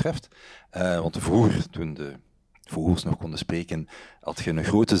televisie betreft. Want vroeger, toen de vogels nog konden spreken, had je een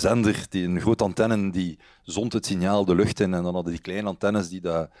grote zender, een grote antenne, die zond het signaal de lucht in en dan hadden die kleine antennes die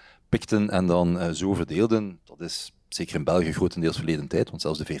dat pikten en dan zo verdeelden. Dat is zeker in België grotendeels verleden tijd, want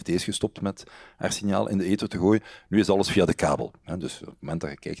zelfs de VRT is gestopt met haar signaal in de ether te gooien. Nu is alles via de kabel. Dus op het moment dat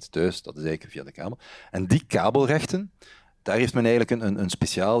je kijkt thuis, dat is eigenlijk via de kabel. En die kabelrechten, daar heeft men eigenlijk een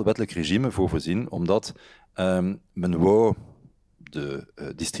speciaal wettelijk regime voor voorzien, omdat men wou de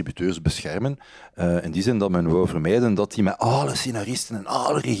distributeurs beschermen, in die zin dat men wou vermijden dat die met alle scenaristen en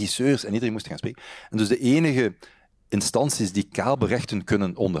alle regisseurs en iedereen moest gaan spreken. En dus de enige instanties die kabelrechten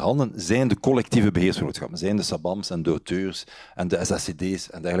kunnen onderhandelen, zijn de collectieve beheersgenootschappen, zijn de SABAM's en de auteurs en de SACD's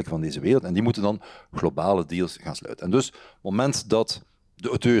en dergelijke van deze wereld. En die moeten dan globale deals gaan sluiten. En dus, op het moment dat de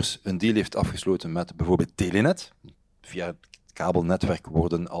auteurs een deal heeft afgesloten met bijvoorbeeld Telenet, via het kabelnetwerk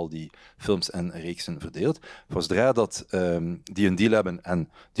worden al die films en reeksen verdeeld. Voor zodra dat die een deal hebben en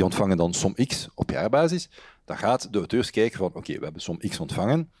die ontvangen dan som X op jaarbasis, dan gaat de auteurs kijken van oké, we hebben som X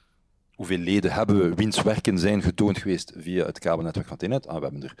ontvangen. Hoeveel leden hebben we, wiens werken zijn getoond geweest via het kabelnetwerk van Telenet? We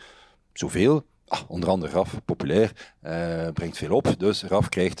hebben er zoveel. Onder andere RAF, populair, brengt veel op. Dus RAF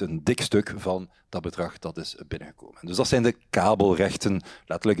krijgt een dik stuk van dat bedrag dat is binnengekomen. Dus dat zijn de kabelrechten,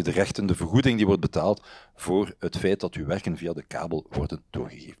 letterlijk de rechten, de vergoeding die wordt betaald voor het feit dat uw werken via de kabel worden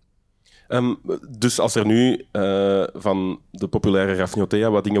doorgegeven. Dus als er nu van de populaire Raffinotea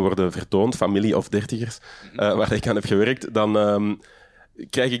wat dingen worden vertoond, familie of dertigers, waar ik aan heb gewerkt, dan...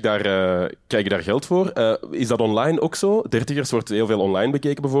 Krijg ik daar geld voor? Is dat online ook zo? Dertigers wordt heel veel online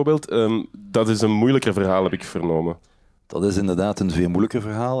bekeken, bijvoorbeeld. Dat is een moeilijker verhaal, heb ik vernomen. Dat is inderdaad een veel moeilijker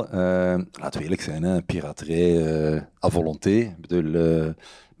verhaal. Laten we eerlijk zijn, piraterij à volonté. Ik bedoel,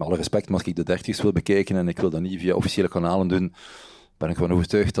 met alle respect, als ik de dertigers wil bekijken en ik wil dat niet via officiële kanalen doen, ben ik van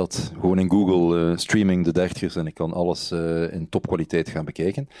overtuigd dat gewoon in Google streaming de dertigers en ik kan alles in topkwaliteit gaan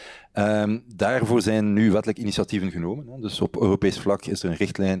bekijken. Daarvoor zijn nu wettelijk initiatieven genomen. Hè. Dus op Europees vlak is er een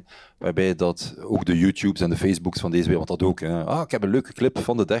richtlijn waarbij dat ook de YouTubes en de Facebooks van deze wereld, want dat ook. Hè. Ik heb een leuke clip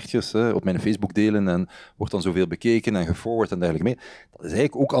van de dertigers op mijn Facebook delen en wordt dan zoveel bekeken en geforward en dergelijke mee. Dat is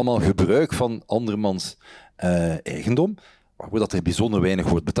eigenlijk ook allemaal gebruik van andermans eigendom, waarvoor dat er bijzonder weinig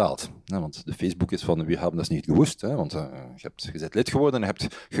wordt betaald. Want de Facebook is van, we hebben dat niet gewoest. Want je bent lid geworden en je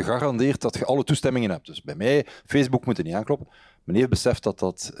hebt gegarandeerd dat je alle toestemmingen hebt. Dus bij mij, Facebook moet er niet aankloppen. Meneer beseft dat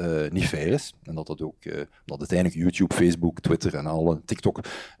dat niet fair is. En dat dat ook, dat uiteindelijk YouTube, Facebook, Twitter en alle TikTok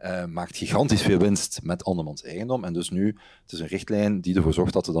maakt gigantisch veel winst met andermans eigendom. En dus nu, het is een richtlijn die ervoor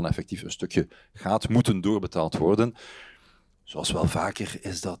zorgt dat er dan effectief een stukje gaat moeten doorbetaald worden. Zoals wel vaker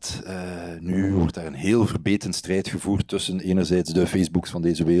is dat, nu wordt daar een heel verbeten strijd gevoerd tussen enerzijds de Facebooks van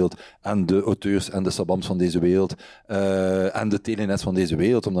deze wereld en de auteurs en de Sabams van deze wereld en de Telenets van deze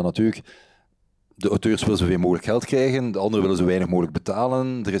wereld, omdat natuurlijk de auteurs willen zoveel mogelijk geld krijgen, de anderen willen zo weinig mogelijk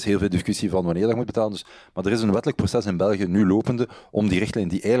betalen. Er is heel veel discussie van wanneer dat moet betalen. Dus, maar er is een wettelijk proces in België nu lopende om die richtlijn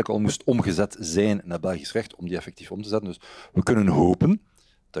die eigenlijk al moest omgezet zijn naar Belgisch recht, om die effectief om te zetten. Dus we kunnen hopen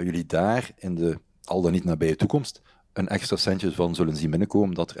dat jullie daar in de al dan niet nabije toekomst een extra centje van zullen zien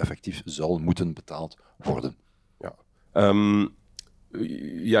binnenkomen dat er effectief zal moeten betaald worden. Ja.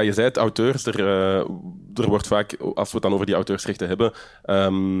 Ja, je zei het, auteurs. Er wordt vaak, als we het dan over die auteursrechten hebben,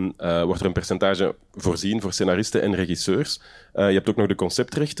 wordt er een percentage voorzien voor scenaristen en regisseurs. Je hebt ook nog de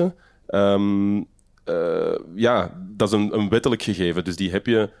conceptrechten. Ja, dat is een wettelijk gegeven, dus die heb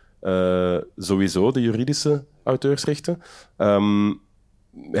je sowieso, de juridische auteursrechten.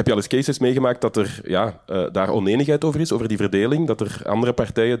 Heb je al eens cases meegemaakt dat er daar oneenigheid over is, over die verdeling, dat er andere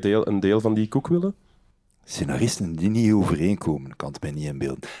partijen een deel van die koek willen? Scenaristen die niet overeenkomen, kan het mij niet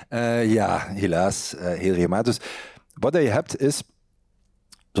inbeelden. Ja, helaas, heel regelmatig. Dus wat je hebt is,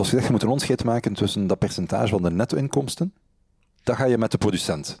 zoals gezegd, je moet een onderscheid maken tussen dat percentage van de netto-inkomsten dat ga je met de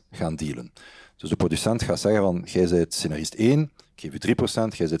producent gaan dealen. Dus de producent gaat zeggen van, jij bent scenarist 1, ik geef je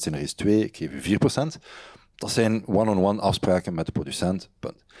 3%, jij bent scenarist 2, ik geef je 4%. Dat zijn one-on-one afspraken met de producent,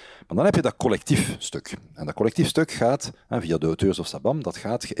 punt. Maar dan heb je dat collectief stuk. En dat collectief stuk gaat, via de auteurs of SABAM, dat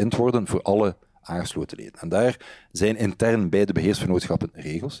gaat geïnt worden voor alle aangesloten leden. En daar zijn intern bij de beheersvernootschappen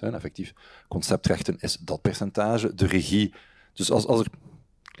regels. Effectief, conceptrechten is dat percentage. De regie, dus als er...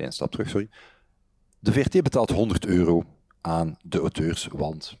 Kleine stap terug, sorry. De VRT betaalt €100 aan de auteurs,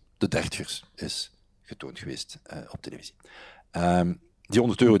 want de dertigers is getoond geweest op televisie. Die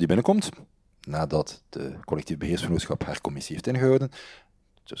 €100 die binnenkomt, nadat de collectief beheersvernootschap haar commissie heeft ingehouden,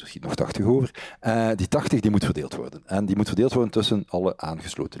 dus er schiet nog 80 over, die 80 die moet verdeeld worden. En die moet verdeeld worden tussen alle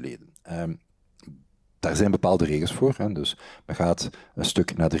aangesloten leden. Daar zijn bepaalde regels voor. Dus men gaat een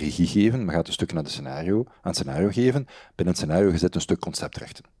stuk naar de regie geven, men gaat een stuk naar aan het scenario geven. Binnen het scenario gezet een stuk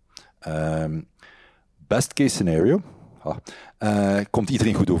conceptrechten. Best case scenario, komt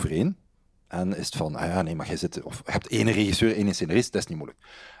iedereen goed overeen. En is het van, nee, maar je hebt één regisseur, één scenarist, dat is niet moeilijk.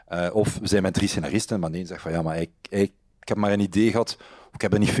 Of we zijn met 3 scenaristen, maar één zegt van, ja, maar ik heb maar een idee gehad, ik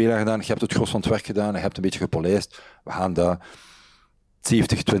heb er niet veel aan gedaan, je hebt het gros van het werk gedaan, je hebt een beetje gepolijst, we gaan dat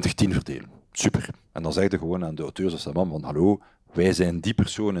 70, 20, 10 verdelen. Super. En dan zeg je gewoon aan de auteurs of SABAM van, hallo, wij zijn die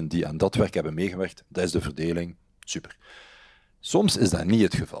personen die aan dat werk hebben meegewerkt, dat is de verdeling, super. Soms is dat niet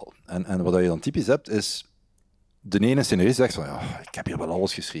het geval. En wat je dan typisch hebt, is de ene scenarist zegt van, ja, ik heb hier wel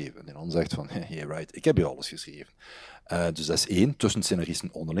alles geschreven. En de ander zegt van, yeah, right, ik heb hier alles geschreven. Dus dat is 1, tussen scenaristen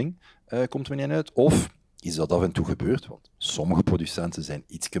onderling komt men niet uit. Of is dat af en toe gebeurd, want sommige producenten zijn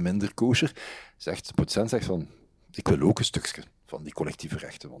iets minder kosher. De producent zegt van, ik wil ook een stukje van die collectieve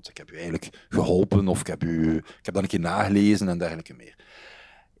rechten, want ik heb u eigenlijk geholpen, of ik heb dat een keer nagelezen en dergelijke meer.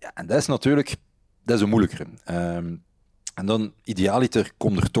 Ja, en dat is natuurlijk, dat is een moeilijkere. En dan, idealiter,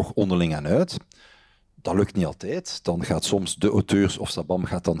 komt er toch onderling aan uit. Dat lukt niet altijd. Dan gaat soms de auteurs of SABAM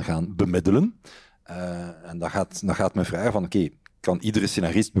gaan bemiddelen. En dan gaat men vragen van, oké, kan iedere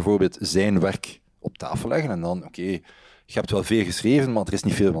scenarist bijvoorbeeld zijn werk op tafel leggen? En dan, oké, je hebt wel veel geschreven, maar er is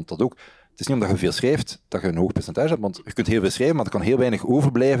niet veel, want dat ook. Het is niet omdat je veel schrijft, dat je een hoog percentage hebt, want je kunt heel veel schrijven, maar er kan heel weinig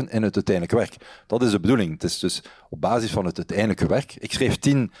overblijven in het uiteindelijke werk. Dat is de bedoeling. Het is dus op basis van het uiteindelijke werk. Ik schrijf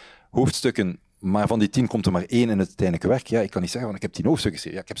 10 hoofdstukken, maar van die 10 komt er maar 1 in het uiteindelijke werk. Ja, ik kan niet zeggen van, ik heb 10 hoofdstukken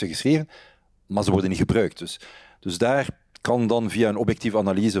geschreven. Ja, ik heb ze geschreven, maar ze worden niet gebruikt. Dus daar kan dan via een objectieve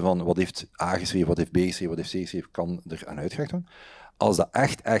analyse van wat heeft A geschreven, wat heeft B geschreven, wat heeft C geschreven, kan er aan uitgelegd worden. Als dat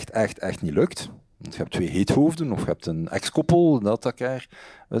echt niet lukt, want je hebt 2 heethoofden of je hebt een ex-koppel dat elkaar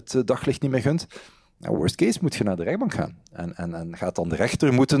het daglicht niet meer gunt, nou, worst case moet je naar de rechtbank gaan. En gaat dan de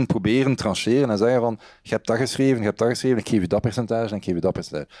rechter moeten proberen trancheren en zeggen van, je hebt dat geschreven, ik geef je dat percentage en ik geef je dat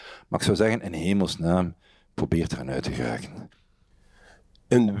percentage. Maar ik zou zeggen, in hemelsnaam, probeer er aan uit te geraken.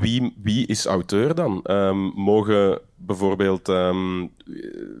 En wie is auteur dan? Mogen bijvoorbeeld...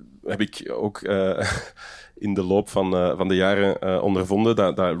 heb ik ook in de loop van de jaren ondervonden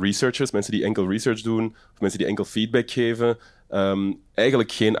dat researchers, mensen die enkel research doen, of mensen die enkel feedback geven,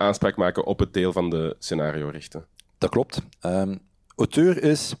 eigenlijk geen aanspraak maken op het deel van de scenariorechten. Dat klopt. Auteur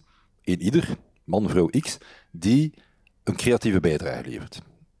is ieder, man, vrouw, x, die een creatieve bijdrage levert.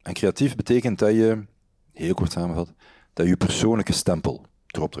 En creatief betekent dat je, heel kort samenvat, dat je persoonlijke stempel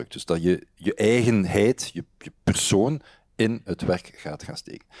erop drukt. Dus dat je je eigenheid, je persoon in het werk gaat gaan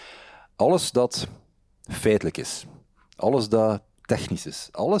steken. Alles dat feitelijk is, alles dat technisch is,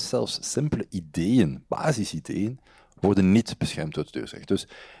 alles zelfs simpele ideeën, basisideeën, worden niet beschermd door het auteursrecht. Dus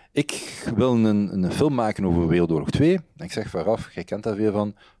ik wil een film maken over Wereldoorlog 2. En ik zeg vooraf, jij kent daar veel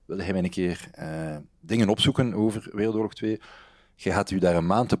van, wil jij mij een keer dingen opzoeken over Wereldoorlog 2? Je gaat u daar een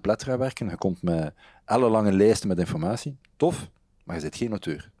maand te pletter aan werken, je komt met ellenlange lijsten met informatie. Tof, maar je bent geen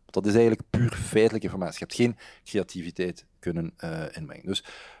auteur. Dat is eigenlijk puur feitelijke informatie. Je hebt geen creativiteit kunnen inbrengen. Dus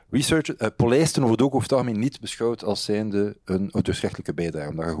polijsten wordt ook over het algemeen niet beschouwd als zijnde een auteursrechtelijke bijdrage.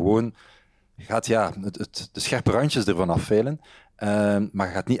 Omdat je gewoon gaat de scherpe randjes ervan afveilen, maar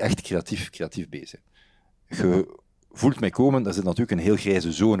je gaat niet echt creatief bezig. Je voelt mij komen, daar zit natuurlijk een heel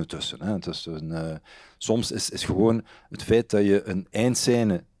grijze zone tussen. Hè. Soms is gewoon het feit dat je een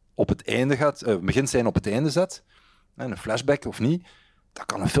eindscène op het einde gaat, een beginscène op het einde zet, een flashback of niet, dat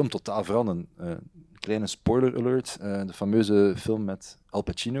kan een film totaal veranderen. Een kleine spoiler alert, de fameuze film met Al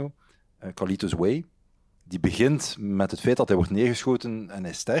Pacino, Carlito's Way, die begint met het feit dat hij wordt neergeschoten en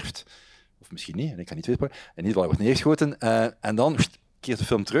hij sterft. Of misschien niet, ik kan niet weten. In ieder geval, hij wordt neergeschoten en dan keert de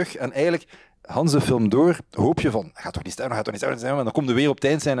film terug. En eigenlijk, Hans de film door, hoop je van, hij gaat toch niet sterven, en dan komt hij weer op het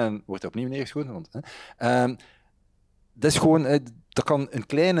eind zijn en wordt hij opnieuw neergeschoten. Dat is gewoon, dat kan een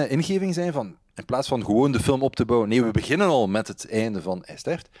kleine ingeving zijn van, in plaats van gewoon de film op te bouwen, nee, we beginnen al met het einde van hij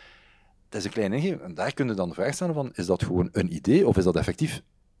sterft. dat is een klein ingeving. En daar kun je dan de vraag stellen van, is dat gewoon een idee of is dat effectief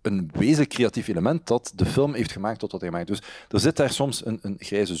een wezenlijk creatief element dat de film heeft gemaakt tot wat hij maakt. Dus er zit daar soms een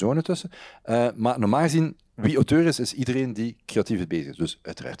grijze zone tussen. Maar normaal gezien, wie auteur is iedereen die creatief bezig is. Dus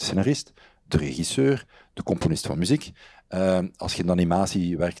uiteraard de scenarist, de regisseur, de componist van muziek. Als je in de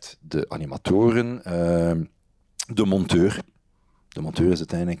animatie werkt, de animatoren, de monteur. De monteur is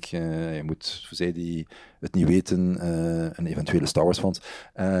uiteindelijk, je moet, voor zij die het niet weten, een eventuele Star Wars fans,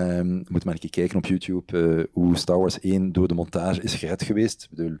 moet maar een keer kijken op YouTube hoe Star Wars 1 door de montage is gered geweest. Ik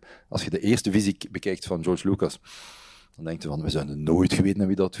bedoel, als je de eerste visie bekijkt van George Lucas, dan denk je van, we zouden nooit geweten naar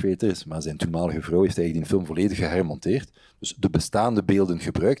wie dat feit is, maar zijn toenmalige vrouw heeft eigenlijk die film volledig gehermonteerd. Dus de bestaande beelden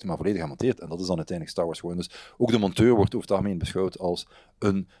gebruikt, maar volledig gemonteerd. En dat is dan uiteindelijk Star Wars geworden. Dus ook de monteur wordt over het algemeen beschouwd als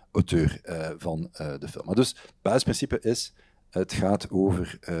een auteur van de film. Maar dus het basisprincipe is, het gaat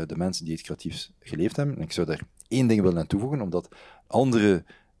over de mensen die het creatief geleefd hebben. En ik zou daar één ding willen aan toevoegen, omdat andere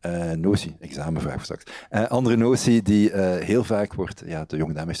notie, examenvraag voor straks, andere notie die heel vaak wordt, ja, de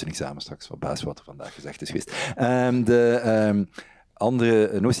jonge dame heeft een examen straks, op basis wat er vandaag gezegd is geweest. De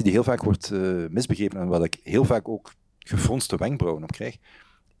andere notie die heel vaak wordt misbegrepen en wat ik heel vaak ook gefronste wenkbrauwen op krijg,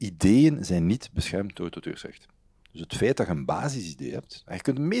 ideeën zijn niet beschermd door het auteursrecht. Dus het feit dat je een basisidee hebt, en je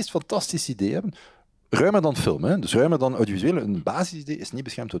kunt het meest fantastische idee hebben, ruimer dan film, hè? Dus ruimer dan audiovisueel. Een basisidee is niet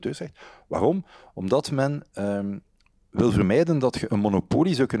beschermd door auteursrecht. Waarom? Omdat men wil vermijden dat je een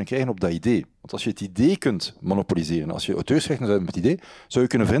monopolie zou kunnen krijgen op dat idee. Want als je het idee kunt monopoliseren, als je auteursrecht zou hebben op het idee, zou je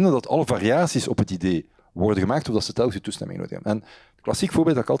kunnen vinden dat alle variaties op het idee worden gemaakt, omdat ze telkens je toestemming nodig hebben. En het klassiek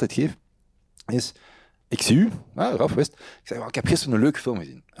voorbeeld dat ik altijd geef, is, ik zie u, Raf Wist, ik zeg, ik heb gisteren een leuke film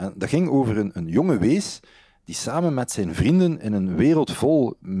gezien. En dat ging over een jonge wees die samen met zijn vrienden in een wereld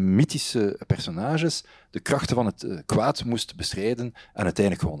vol mythische personages de krachten van het kwaad moest bestrijden en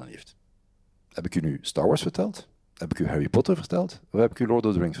uiteindelijk gewonnen heeft. Heb ik u nu Star Wars verteld? Heb ik u Harry Potter verteld? Of heb ik u Lord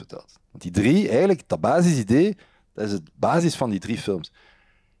of the Rings verteld? Want die drie, eigenlijk, dat basisidee, dat is het basis van die drie films.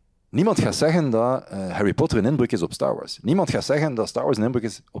 Niemand gaat zeggen dat Harry Potter een inbreuk is op Star Wars. Niemand gaat zeggen dat Star Wars een inbreuk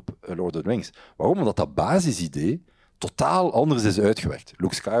is op Lord of the Rings. Waarom? Omdat dat basisidee totaal anders is uitgewerkt.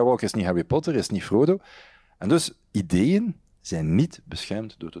 Luke Skywalker is niet Harry Potter, is niet Frodo. En dus ideeën zijn niet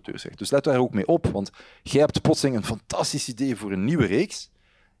beschermd door het auteursrecht. Dus let daar ook mee op, want jij hebt plotseling een fantastisch idee voor een nieuwe reeks.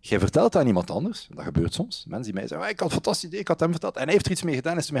 Jij vertelt dat aan iemand anders, dat gebeurt soms. Mensen die mij zeggen, ik had een fantastisch idee, ik had hem verteld, en hij heeft er iets mee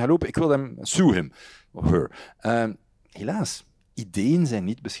gedaan, is er mee gaan lopen, ik wil hem, sue hem, of her. Helaas, ideeën zijn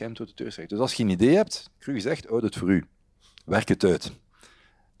niet beschermd door het auteursrecht. Dus als je een idee hebt, cru gezegd, houd het voor u. Werk het uit.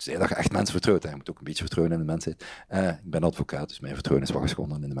 Dus dat je echt mensen vertrouwt. Je moet ook een beetje vertrouwen in de mensheid. Ik ben advocaat, dus mijn vertrouwen is wat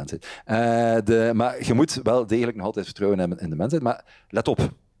geschonden in de mensheid. Maar je moet wel degelijk nog altijd vertrouwen hebben in de mensheid. Maar let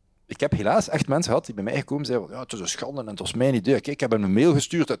op. Ik heb helaas echt mensen gehad die bij mij gekomen zijn van, het is een schande en het was mijn idee. Kijk, ik heb hem een mail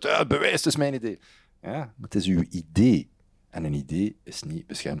gestuurd, het bewijs, het is mijn idee. Ja, maar het is uw idee. En een idee is niet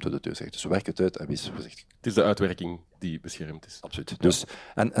beschermd door de auteursrecht. Dus werk het uit en wees voorzichtig. Het is de uitwerking die beschermd is. Absoluut. Dus,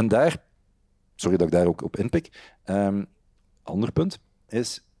 en daar, sorry dat ik daar ook op inpik, ander punt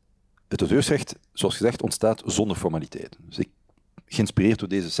is, het auteursrecht, zoals gezegd, ontstaat zonder formaliteit. Dus geïnspireerd door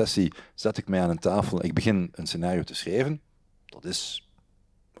deze sessie, zet ik mij aan een tafel, ik begin een scenario te schrijven. Dat is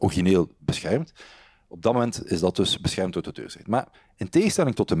origineel beschermd. Op dat moment is dat dus beschermd door het auteursrecht. Maar in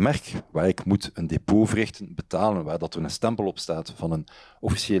tegenstelling tot een merk, waar ik moet een depot verrichten, betalen, waar dat er een stempel op staat van een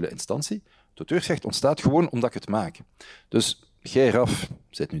officiële instantie, het auteursrecht ontstaat gewoon omdat ik het maak. Dus jij, Raf,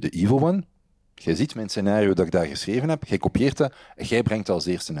 bent nu de evil one. Jij ziet mijn scenario dat ik daar geschreven heb, jij kopieert dat en jij brengt dat als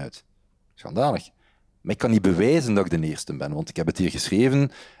eerste uit. Schandalig. Maar ik kan niet bewijzen dat ik de eerste ben, want ik heb het hier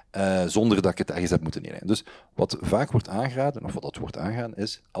geschreven zonder dat ik het ergens heb moeten neerleggen. Dus wat vaak wordt aangeraden, of wat dat wordt aangeraden,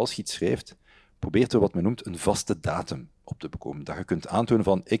 is, als je iets schrijft, probeer er wat men noemt een vaste datum op te bekomen. Dat je kunt aantonen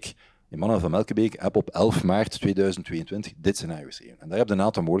van, ik, Emmanuel van Melkebeek, heb op 11 maart 2022 dit scenario geschreven. En daar heb je een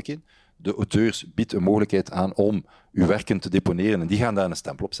aantal mogelijkheden. De auteurs biedt een mogelijkheid aan om uw werken te deponeren en die gaan daar een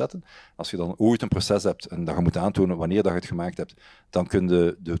stempel op zetten. Als je dan ooit een proces hebt en dat je moet aantonen wanneer dat je het gemaakt hebt, dan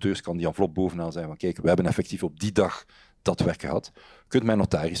kunnen de auteurs kan die envelop bovenaan zeggen van kijk, we hebben effectief op die dag dat werk gehad. Je kunt met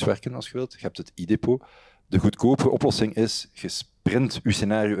notaris werken als je wilt. Je hebt het e-depot. De goedkope oplossing is, je sprint je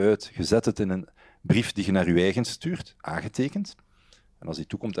scenario uit, je zet het in een brief die je naar je eigen stuurt, aangetekend. En als die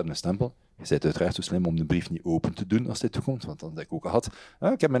toekomt, heb je een stempel. Je bent uiteraard zo slim om de brief niet open te doen als die toekomt, want dan heb ik ook al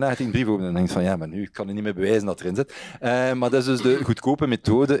gehad. Ik heb mijn aangetekende brief open en dan denk je van ja, maar nu kan ik niet meer bewijzen dat erin zit. Maar dat is dus de goedkope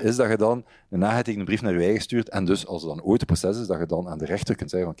methode, is dat je dan een aangetekende brief naar je eigen stuurt en dus als er dan ooit een proces is, dat je dan aan de rechter kunt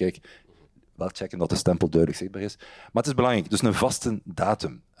zeggen van kijk, wel checken dat de stempel duidelijk zichtbaar is. Maar het is belangrijk, dus een vaste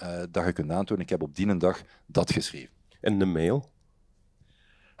datum dat je kunt aantonen. Ik heb op die dag dat geschreven. En de mail?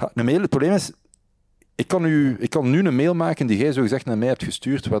 Een mail, het probleem is, ik kan nu een mail maken die jij zogezegd naar mij hebt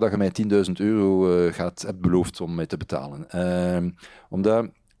gestuurd, waar dat je mij €10.000 hebt beloofd om mij te betalen. Omdat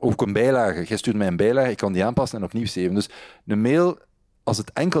ook een bijlage. Jij stuurt mij een bijlage, ik kan die aanpassen en opnieuw zeven. Dus een mail, als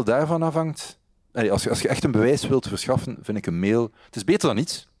het enkel daarvan afhangt, als je echt een bewijs wilt verschaffen, vind ik een mail... Het is beter dan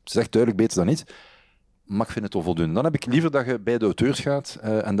niets. Het is echt duidelijk beter dan niets. Maar ik vind het onvoldoende. Dan heb ik liever dat je bij de auteurs gaat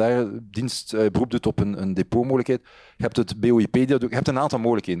en daar dienst beroep doet op een depotmogelijkheid. Je hebt het BOIpedia, je hebt een aantal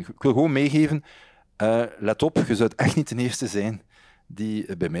mogelijkheden. Ik wil gewoon meegeven, let op, je zou echt niet de eerste zijn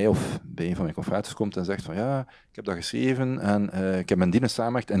die bij mij of bij een van mijn confraters komt en zegt van ja, ik heb dat geschreven en ik heb mijn dienst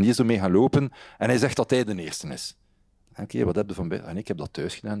samengewerkt en die is ermee gaan lopen en hij zegt dat hij de eerste is. Oké, wat heb je van bij? En ik heb dat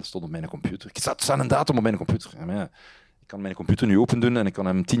thuis gedaan, dat stond op mijn computer. Er staat een datum op mijn computer. Ja, ik kan mijn computer nu open doen en ik kan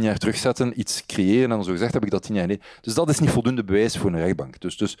hem 10 jaar terugzetten, iets creëren en dan zo gezegd heb ik dat 10 jaar geleden. Dus dat is niet voldoende bewijs voor een rechtbank.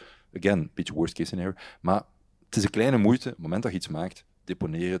 Dus again, een beetje worst case scenario. Maar het is een kleine moeite. Op het moment dat je iets maakt,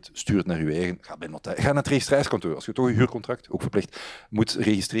 deponeer het, stuur het naar je eigen, ga naar het registratiekantoor. Als je toch een huurcontract, ook verplicht, moet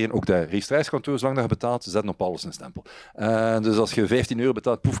registreren, ook dat registratiekantoor, zolang dat je betaalt, zetten op alles een stempel. Dus als je €15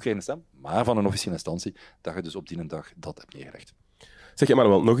 betaalt, poef, krijg je een stempel, maar van een officiële instantie, dat je dus op die dag dat hebt neergelegd. Zeg,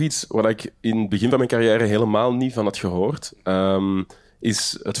 Emmanuel, nog iets wat ik in het begin van mijn carrière helemaal niet van had gehoord,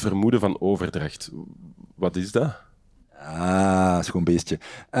 is het vermoeden van overdracht. Wat is dat? Schoon beestje.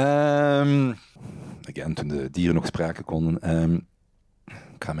 Again, toen de dieren nog spraken konden...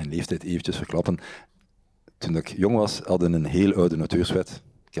 Ik ga mijn leeftijd eventjes verklappen. Toen ik jong was, hadden we een heel oude auteurswet.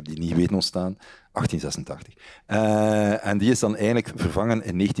 Ik heb die niet weten ontstaan. 1886. En die is dan eigenlijk vervangen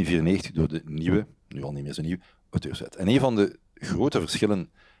in 1994 door de nieuwe, nu al niet meer zo nieuw, auteurswet. En een van de grote verschillen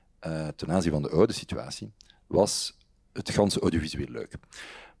ten aanzien van de oude situatie was het ganse audiovisueel luik.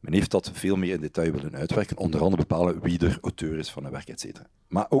 Men heeft dat veel meer in detail willen uitwerken, onder andere bepalen wie er auteur is van een werk, etc.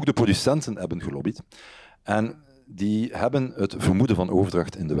 Maar ook de producenten hebben gelobbyd. En die hebben het vermoeden van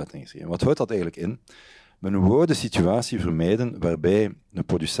overdracht in de wet ingeschreven. Wat houdt dat eigenlijk in? Men wou de situatie vermijden waarbij een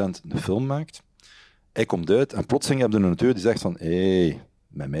producent een film maakt, hij komt uit en plotseling heb je een auteur die zegt van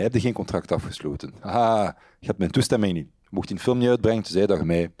met mij heb je geen contract afgesloten. Haha, je hebt mijn toestemming niet. Je mocht die film niet uitbrengen, tenzij dat je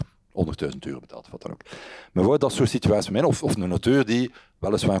mij €100.000 betaalt, of wat dan ook. Men wou dat soort situaties vermijden. Of een auteur die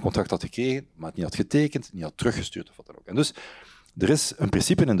weliswaar een contract had gekregen, maar het niet had getekend, niet had teruggestuurd, of wat dan ook. En dus, er is een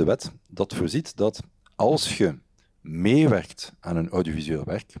principe in de wet dat voorziet dat als je meewerkt aan een audiovisueel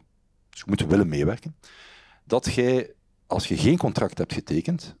werk, dus je moet willen meewerken, dat jij, als je geen contract hebt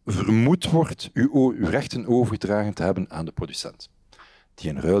getekend, vermoed wordt je rechten overgedragen te hebben aan de producent, die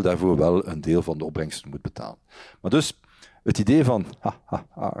in ruil daarvoor wel een deel van de opbrengsten moet betalen. Maar dus, het idee van,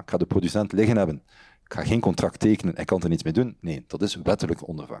 ik ga de producent liggen hebben, ik ga geen contract tekenen en kan er niets mee doen, nee, dat is wettelijk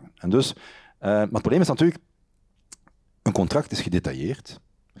ondervangen. En dus, maar het probleem is natuurlijk, een contract is gedetailleerd,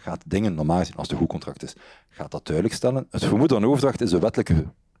 gaat dingen, normaal gezien, als het een goed contract is, gaat dat duidelijk stellen. Het vermoeden van overdracht is een wettelijke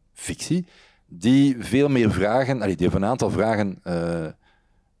fictie die veel meer vragen, die heeft een aantal vragen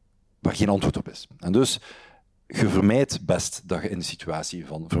waar geen antwoord op is. En dus, je vermijdt best dat je in de situatie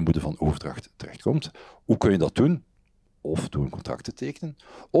van vermoeden van overdracht terechtkomt. Hoe kun je dat doen? Of door een contract te tekenen,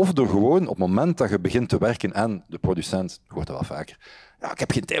 of door gewoon op het moment dat je begint te werken en de producent, je hoort dat wel vaker, ja, ik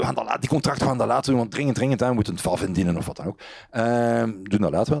heb geen tijd, we gaan die contract gaan dat laten doen, want dringend, we moeten het FAF indienen of wat dan ook. Doe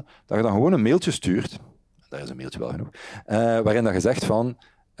dat later wel. Dat je dan gewoon een mailtje stuurt, daar is een mailtje wel genoeg, waarin dat je zegt van,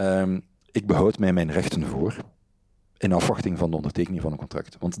 ik behoud mij mijn rechten voor, in afwachting van de ondertekening van een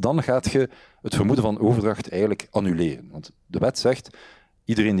contract. Want dan gaat je het vermoeden van overdracht eigenlijk annuleren. Want de wet zegt,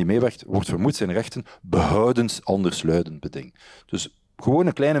 iedereen die meewerkt, wordt vermoed zijn rechten behoudens andersluidend beding. Dus gewoon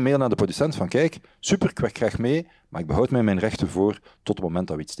een kleine mail naar de producent van kijk, super, ik werk graag mee, maar ik behoud mij mijn rechten voor tot het moment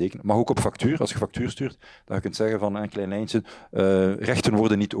dat we iets tekenen. Mag ook op factuur, als je factuur stuurt, dat je kunt zeggen van een klein lijntje, rechten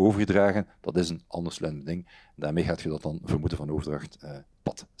worden niet overgedragen, dat is een andersluidend beding. Daarmee gaat je dat dan vermoeden van overdracht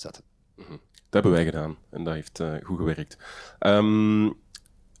pad zetten. Dat hebben wij gedaan en dat heeft goed gewerkt.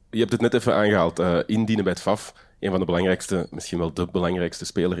 Je hebt het net even aangehaald, indienen bij het FAF. Een van de belangrijkste, misschien wel de belangrijkste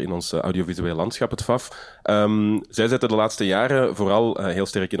speler in ons audiovisueel landschap, het FAF. Zij zetten de laatste jaren vooral heel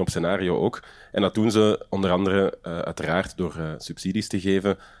sterk in op scenario ook. En dat doen ze onder andere uiteraard door subsidies te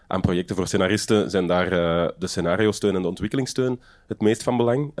geven aan projecten voor scenaristen. Zijn daar de scenario-steun en de ontwikkelingssteun het meest van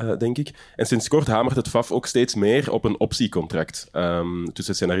belang, denk ik. En sinds kort hamert het FAF ook steeds meer op een optiecontract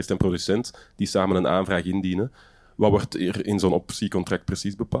tussen scenarist en producent, die samen een aanvraag indienen. Wat wordt er in zo'n optiecontract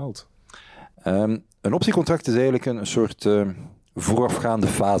precies bepaald? Een optiecontract is eigenlijk een soort voorafgaande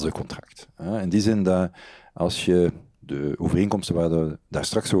fasecontract. In die zin dat als je de overeenkomsten waar we daar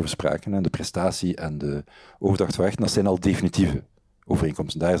straks over spraken, de prestatie en de overdracht van rechten, dat zijn al definitieve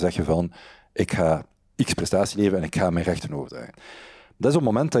overeenkomsten. Daar zeg je van, ik ga x prestatie leveren en ik ga mijn rechten overdragen. Dat is op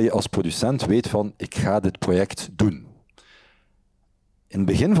het moment dat je als producent weet van, ik ga dit project doen. In het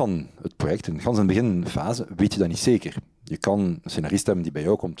begin van het project, in de beginfase, weet je dat niet zeker. Je kan een scenarist hebben die bij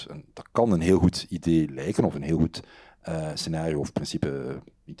jou komt, en dat kan een heel goed idee lijken, of een heel goed scenario of principe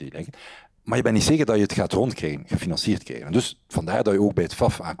niet leggen. Maar je bent niet zeker dat je het gaat rondkrijgen, gefinancierd krijgen. En dus vandaar dat je ook bij het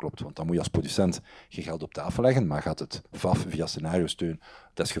FAF aanklopt. Want dan moet je als producent je geld op tafel leggen, maar gaat het FAF via scenario-steun,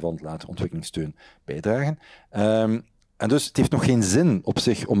 desgevallen later ontwikkelingssteun, bijdragen. En dus het heeft nog geen zin op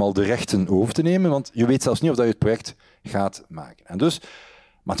zich om al de rechten over te nemen, want je weet zelfs niet of dat je het project gaat maken. En dus,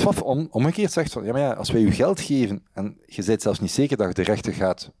 maar het FAF omgekeerd zegt van, ja, als wij je geld geven en je bent zelfs niet zeker dat je de rechten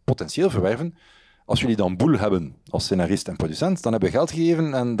gaat potentieel verwerven, als jullie dan boel hebben als scenarist en producent, dan hebben we geld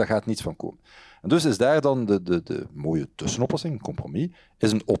gegeven en daar gaat niets van komen. En dus is daar dan de mooie tussenoplossing, een compromis,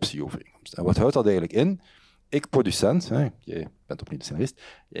 is een optieovereenkomst. En wat houdt dat eigenlijk in? Ik, producent, jij bent opnieuw de scenarist,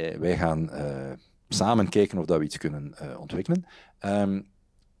 wij gaan samen kijken of dat we iets kunnen ontwikkelen.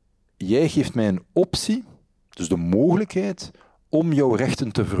 Jij geeft mij een optie, dus de mogelijkheid om jouw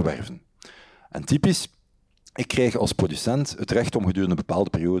rechten te verwerven. En typisch, ik krijg als producent het recht om gedurende een bepaalde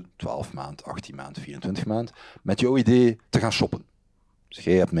periode, 12 maanden, 18 maanden, 24 maanden, met jouw idee te gaan shoppen. Dus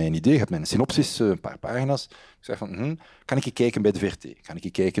jij hebt mij een idee, je hebt mij een synopsis, een paar pagina's. Ik zeg van, kan ik kijken bij de VRT? Kan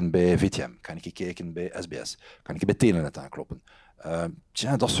ik kijken bij VTM? Kan ik kijken bij SBS? Kan ik bij Telenet aankloppen?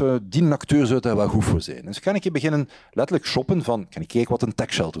 Die acteur zou daar wel goed voor zijn. Dus kan ik beginnen letterlijk shoppen van, kan ik kijken wat een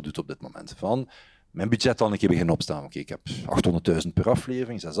tech shelter doet op dit moment? Van, mijn budget dan een keer beginnen opstaan. Oké, ik heb 800.000 per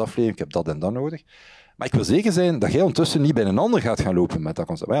aflevering, 6 afleveringen, ik heb dat en dat nodig. Maar ik wil zeker zijn dat jij ondertussen niet bij een ander gaat gaan lopen met dat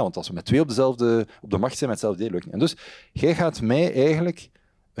concept. Ja, want als we met twee op de macht zijn met hetzelfde idee, lukt niet. En dus, jij gaat mij eigenlijk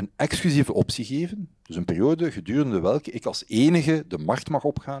een exclusieve optie geven, dus een periode gedurende welke ik als enige de markt mag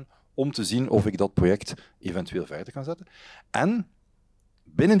opgaan om te zien of ik dat project eventueel verder kan zetten. En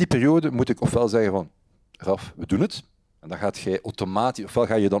binnen die periode moet ik ofwel zeggen van, Raf, we doen het. En dan gaat jij automatisch, ofwel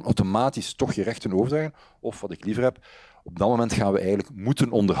ga je dan automatisch toch je rechten overdragen, of wat ik liever heb, op dat moment gaan we eigenlijk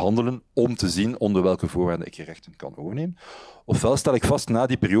moeten onderhandelen om te zien onder welke voorwaarden ik je rechten kan overnemen. Ofwel stel ik vast na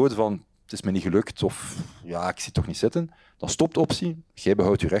die periode van, het is me niet gelukt, of ja, ik zie toch niet zitten, dan stopt de optie, jij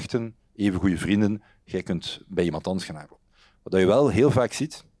behoudt je rechten, even goede vrienden, jij kunt bij iemand anders gaan aankloppen. Wat je wel heel vaak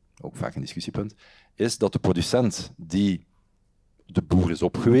ziet, ook vaak een discussiepunt, is dat de producent die de boer is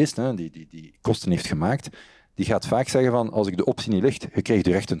op geweest, die kosten heeft gemaakt, die gaat vaak zeggen van, als ik de optie niet ligt, je krijgt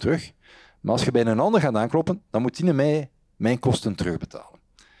de rechten terug. Maar als je bij een ander gaat aankloppen, dan moet die mij mijn kosten terugbetalen.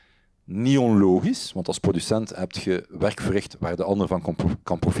 Niet onlogisch, want als producent heb je werk verricht waar de ander van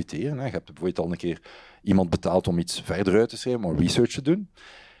kan profiteren. Je hebt bijvoorbeeld al een keer iemand betaald om iets verder uit te schrijven, om research te doen.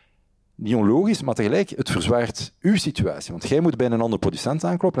 Niet onlogisch, maar tegelijk, het verzwaart uw situatie. Want jij moet bij een andere producent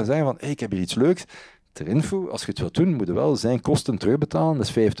aankloppen en zeggen van, hey, ik heb hier iets leuks. Ter info, als je het wilt doen, moet je wel zijn kosten terugbetalen, dat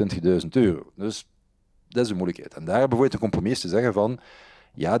is €25.000. Dus dat is de moeilijkheid. En daar bijvoorbeeld een compromis te zeggen van,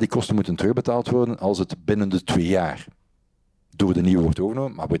 ja, die kosten moeten terugbetaald worden als het binnen de 2 jaar door de nieuwe wordt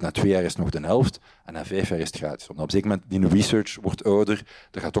overgenomen, maar na 2 jaar is het nog de helft en na 5 jaar is het gratis. Want op een zeker moment, die research wordt ouder,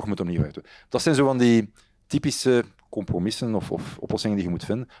 dan gaat toch met opnieuw werken. Dat zijn zo van die typische compromissen of oplossingen die je moet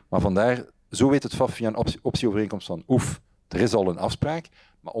vinden. Maar vandaar, zo weet het FAF via een optieovereenkomst van, er is al een afspraak,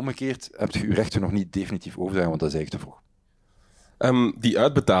 maar omgekeerd heb je je rechten nog niet definitief overdragen, want dat is eigenlijk te vroeg. Die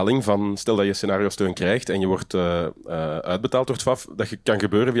uitbetaling van, stel dat je scenario-steun krijgt en je wordt uitbetaald door het FAF, dat kan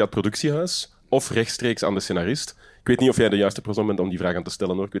gebeuren via het productiehuis of rechtstreeks aan de scenarist. Ik weet niet of jij de juiste persoon bent om die vraag aan te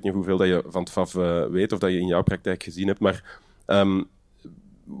stellen, hoor. Ik weet niet hoeveel dat je van het FAF weet of dat je in jouw praktijk gezien hebt, maar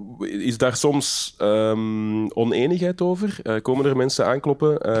is daar soms oneenigheid over? Komen er mensen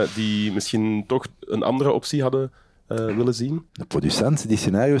aankloppen die misschien toch een andere optie hadden willen zien? De producent die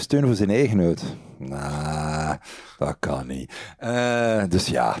scenario steunen voor zijn eigen uit. Dat kan niet. Dus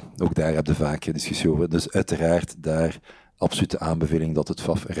ja, ook daar heb je vaak discussie over. Dus uiteraard daar absolute aanbeveling dat het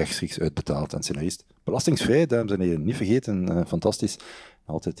FAF rechtstreeks uitbetaalt aan scenarist. Belastingsvrij, dames en heren, niet vergeten. Fantastisch.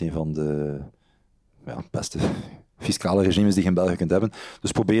 Altijd een van de beste fiscale regimes die je in België kunt hebben.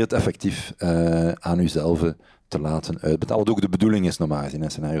 Dus probeer het effectief aan uzelf te laten uitbetalen. Wat ook de bedoeling is normaal gezien,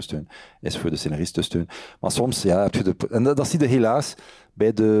 een scenario-steun is voor de scenaristensteun. Maar soms heb je en dat zie je helaas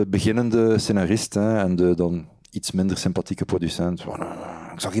bij de beginnende scenarist en de dan iets minder sympathieke producent.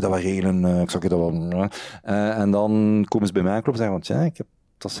 Ik zag je dat wel regelen, ik zag je dat wel... en dan komen ze bij mij aankloppen en zeggen, ik heb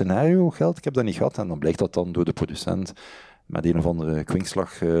dat scenario geld, ik heb dat niet gehad. En dan blijkt dat dan door de producent met een of andere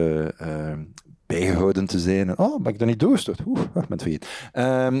kwinkslag bijgehouden te zijn. Ben ik dat niet doorgestuurd? Ik ben het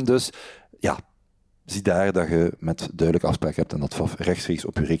vergeten. Dus ja, zie daar dat je met duidelijke afspraak hebt en dat FAF rechtstreeks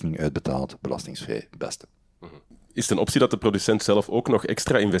op je rekening uitbetaalt, belastingsvrij, het beste. Is het een optie dat de producent zelf ook nog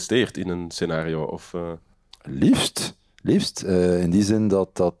extra investeert in een scenario? Of, Liefst. In die zin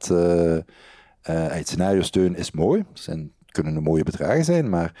dat het scenario-steun is mooi. Kunnen mooie bedragen zijn,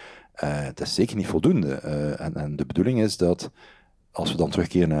 maar het is zeker niet voldoende. En de bedoeling is dat, als we dan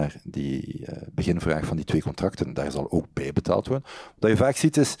terugkeren naar die beginvraag van die 2 contracten, daar zal ook bij betaald worden. Wat je vaak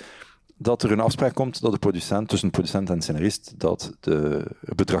ziet is, dat er een afspraak komt dat tussen de producent en de scenarist dat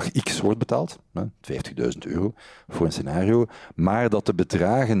het bedrag X wordt betaald, €50.000 voor een scenario, maar dat de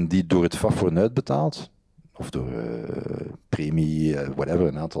bedragen die door het FAF worden uitbetaald, of door premie, whatever,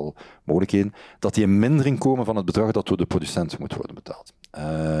 een aantal mogelijkheden, dat die in mindering komen van het bedrag dat door de producent moet worden betaald.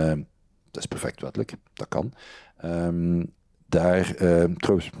 Dat is perfect wettelijk, dat kan.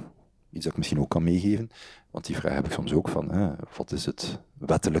 Trouwens, iets dat ik misschien ook kan meegeven, want die vraag heb ik soms ook van, wat is het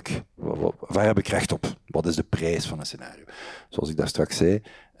wettelijk, waar heb ik recht op? Wat is de prijs van een scenario? Zoals ik daar straks zei,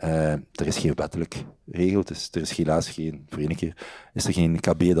 er is geen wettelijk regel, er is helaas geen, voor één keer, is er geen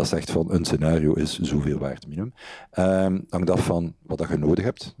KB dat zegt van een scenario is zoveel waard minimum. Hangt af van wat dat je nodig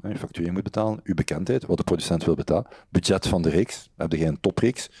hebt, je factuur moet betalen, je bekendheid, wat de producent wil betalen, budget van de reeks, heb je een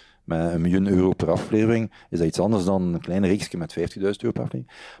topreeks, met €1 miljoen per aflevering, is dat iets anders dan een kleine reeksje met €50.000 per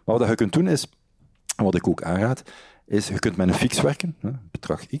aflevering. Maar wat je kunt doen is, wat ik ook aanraad, is je kunt met een fix werken,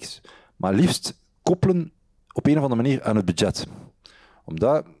 bedrag X, maar liefst koppelen op een of andere manier aan het budget.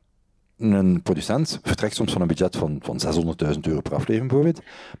 Omdat een producent vertrekt soms van een budget van €600.000 per aflevering bijvoorbeeld,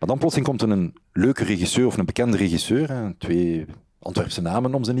 maar dan plotseling komt er een leuke regisseur of een bekende regisseur, 2 Antwerpse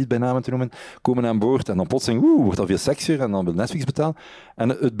namen, om ze niet bij namen te noemen, komen aan boord en dan plotseling wordt dat veel sexier en dan wil Netflix betalen. En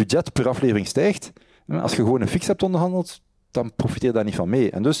het budget per aflevering stijgt. Als je gewoon een fix hebt onderhandeld, dan profiteer je daar niet van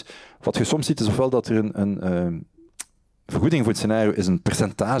mee. En dus, wat je soms ziet, is ofwel dat er een vergoeding voor het scenario is een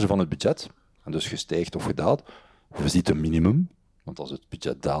percentage van het budget, en dus je stijgt of je daalt, of je ziet een minimum, want als het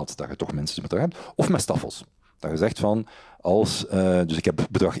budget daalt, dat je toch minstens bedrag hebt, of met staffels. Dat je zegt van, dus ik heb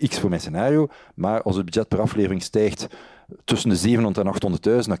bedrag X voor mijn scenario, maar als het budget per aflevering stijgt tussen de 700 en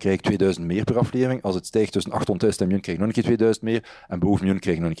 800.000, dan krijg ik 2000 meer per aflevering. Als het stijgt tussen 800.000 en miljoen, krijg ik nog een keer 2000 meer. En boven miljoen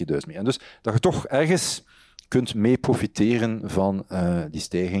krijg ik nog een keer 1000 meer. En dus dat je toch ergens kunt mee profiteren van die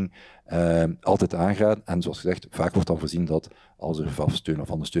stijging, altijd aangaan. En zoals gezegd, vaak wordt dan voorzien dat als er VAF-steun of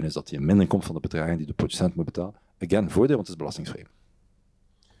andere steun is, dat die minder komt van de bedragen die de producent moet betalen. Again, voordeel, want het is belastingsvrij.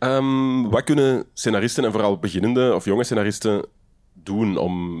 Wat kunnen scenaristen, en vooral beginnende of jonge scenaristen, doen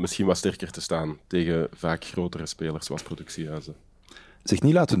om misschien wat sterker te staan tegen vaak grotere spelers zoals productiehuizen? Zich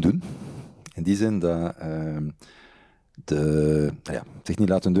niet laten doen. In die zin dat zich niet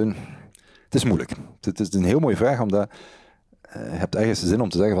laten doen. Het is moeilijk. Het is een heel mooie vraag, omdat je hebt ergens zin om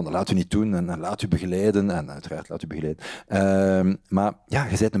te zeggen van laat u niet doen en laat u begeleiden. En uiteraard laat u begeleiden. Maar ja,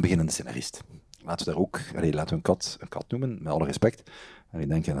 je bent een beginnende scenarist. Laten we daar ook, laten we een kat noemen, met alle respect. Ik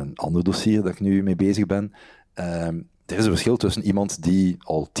denk aan een ander dossier dat ik nu mee bezig ben. Er is een verschil tussen iemand die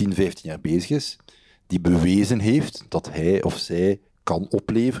al 10, 15 jaar bezig is, die bewezen heeft dat hij of zij kan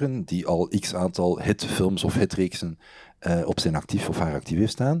opleveren, die al x aantal hitfilms of hitreeksen op zijn actief of haar actief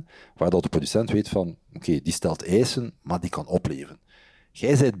heeft staan, waar dat de producent weet van, oké, die stelt eisen, maar die kan opleveren.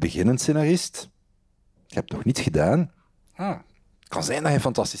 Jij bent beginnend scenarist, je hebt nog niets gedaan. Het kan zijn dat je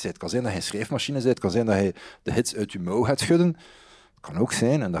fantastisch bent, het kan zijn dat je een schrijfmachine bent, het kan zijn dat je de hits uit je mouw gaat schudden. Het kan ook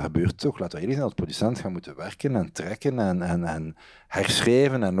zijn, en dat gebeurt toch, laten we eerlijk zijn, dat de producent gaat moeten werken en trekken en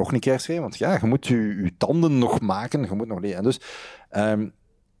herschrijven en nog een keer herschrijven. Want ja, je moet je tanden nog maken, je moet nog leren. En dus,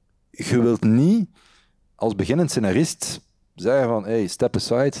 je wilt niet als beginnend scenarist zeggen van, hey, step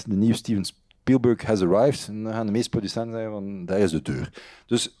aside, de nieuwe Steven Spielberg has arrived. En dan gaan de meeste producenten zeggen van, daar is de deur.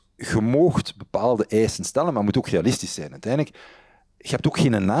 Dus je moogt bepaalde eisen stellen, maar moet ook realistisch zijn. Uiteindelijk, je hebt ook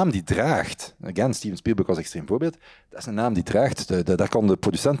geen naam die draagt. Again, Steven Spielberg als extreem voorbeeld. Dat is een naam die draagt. Daar kan de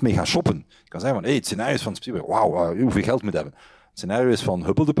producent mee gaan shoppen. Je kan zeggen van, hey, het scenario is van Spielberg. Wauw, hoeveel geld moet hebben. Het scenario is van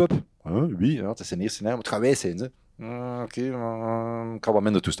Hubbel de Pup. Wie? Ja, het is zijn eerste scenario. Het gaat wij zijn. Oké, ik ga wat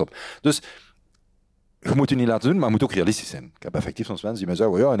minder toestappen. Dus, je moet je niet laten doen, maar je moet ook realistisch zijn. Ik heb effectief soms mensen die mij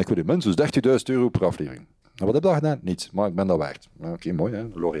zeggen, ja, en ik wil mensen dus €30.000 per aflevering. Nou, wat heb je dat gedaan? Niets, maar ik ben dat waard. Oké, mooi, hè?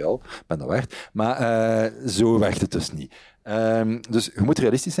 L'Oréal, ik ben dat waard. Maar zo werkt het dus niet. Dus je moet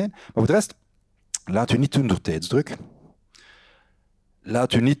realistisch zijn. Maar voor de rest, laat u niet doen door tijdsdruk.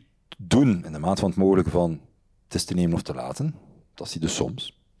 Laat u niet doen in de maat van het mogelijke van het is te nemen of te laten. Dat zie je dus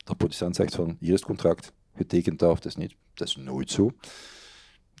soms. Dat de producent zegt van hier is het contract, getekend dat of het is niet. Het is nooit zo.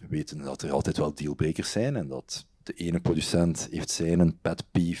 We weten dat er altijd wel dealbreakers zijn en dat de ene producent heeft zijn pet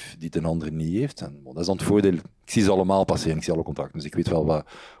peeve die de andere niet heeft. En dat is dan het voordeel. Ik zie ze allemaal passeren, ik zie alle contracten. Dus ik weet wel wat,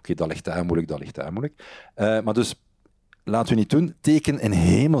 oké, dat ligt daar moeilijk, dat ligt daar moeilijk. Maar dus, laten we niet doen. Teken in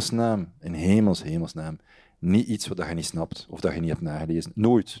hemelsnaam, niet iets wat je niet snapt of dat je niet hebt nagelezen.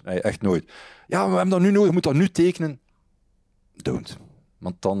 Nooit, echt nooit. Ja, we hebben dat nu nodig, je moet dat nu tekenen. Don't.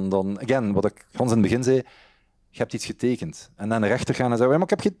 Want dan again, wat ik gans in het begin zei, je hebt iets getekend. En aan de rechter gaan en zeggen, maar ik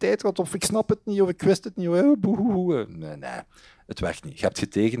heb geen tijd gehad, of ik snap het niet, of ik wist het niet. Nee, het werkt niet. Je hebt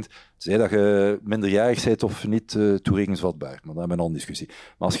getekend, zij dat je minderjarig bent of niet toerekeningsvatbaar. Maar dat hebben we al een discussie. Maar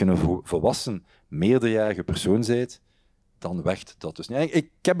als je een volwassen, meerderjarige persoon bent, dan werkt dat dus niet. Ik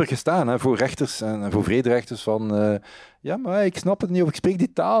heb er gestaan voor rechters en voor vrederechters van ja, maar ik snap het niet of ik spreek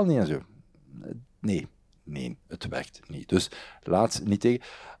die taal niet en zo. Nee, het werkt niet. Dus laat niet tegen.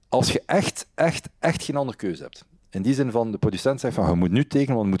 Als je echt geen andere keuze hebt, in die zin van de producent zegt van je moet nu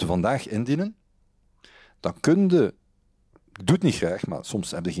tekenen, want we moeten vandaag indienen, dan kun je, ik doe het niet graag, maar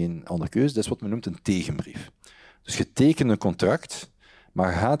soms heb je geen andere keuze, dat is wat men noemt een tegenbrief. Dus je tekent een contract,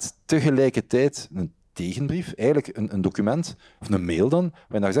 maar je gaat tegelijkertijd een tegenbrief, eigenlijk een document, of een mail dan,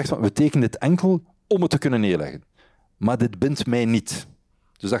 waarin je zegt van we tekenen dit enkel om het te kunnen neerleggen. Maar dit bindt mij niet.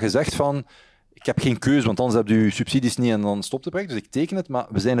 Dus dat je zegt van ik heb geen keuze, want anders heb je subsidies niet en dan stopt het project. Dus ik teken het, maar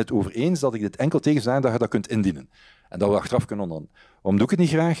we zijn het over eens dat ik dit enkel tegen zou zijn dat je dat kunt indienen. En dat we achteraf kunnen dan. Waarom doe ik het niet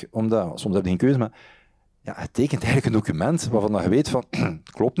graag? Omdat, soms heb je geen keuze, maar ja, het tekent eigenlijk een document waarvan je weet van,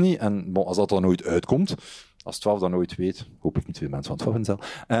 het klopt niet. En bon, als dat dan nooit uitkomt, als 12 dan ooit weet, hoop ik niet veel mensen van het 12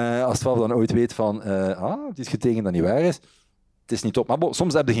 zelf, als 12 dan ooit weet van, het is getekend dat niet waar is, het is niet top. Maar bon,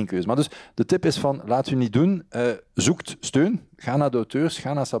 soms heb je geen keuze. Maar dus de tip is van, laat u niet doen, zoekt steun, ga naar de auteurs,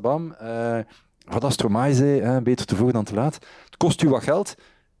 ga naar Sabam, wat als Stromae zei, beter te vroeg dan te laat. Het kost u wat geld,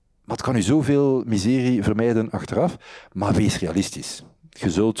 maar het kan u zoveel miserie vermijden achteraf. Maar wees realistisch. Je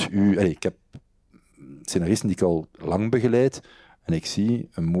zult ik heb scenaristen die ik al lang begeleid en ik zie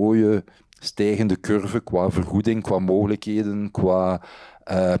een mooie stijgende curve qua vergoeding, qua mogelijkheden, qua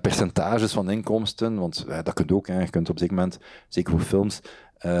percentages van inkomsten. Want dat kunt ook. Je kunt op een moment, zeker voor films,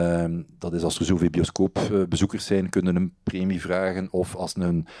 dat is als er zoveel bioscoopbezoekers zijn, kunnen een premie vragen. Of als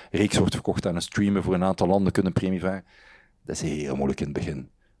een reeks wordt verkocht aan een streamer voor een aantal landen, kunnen een premie vragen. Dat is heel moeilijk in het begin.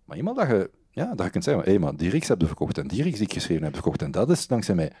 Maar eenmaal dat je kunt zeggen, hey, maar die reeks heb je verkocht en die reeks die ik geschreven heb verkocht en dat is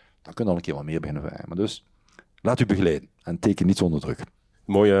dankzij mij, dan kun je al een keer wat meer beginnen vragen. Maar dus, laat u begeleiden en teken niet zonder druk.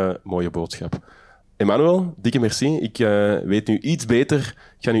 Mooie boodschap. Emmanuel, dikke merci. Ik weet nu iets beter.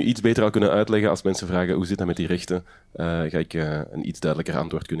 Ik ga nu iets beter al kunnen uitleggen als mensen vragen hoe zit dat met die rechten. Ga ik een iets duidelijker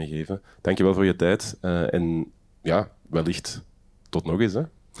antwoord kunnen geven. Dankjewel voor je tijd. En ja, wellicht tot nog eens. Hè?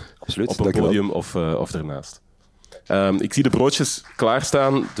 Absoluut. Op een podium of daarnaast. Ik zie de broodjes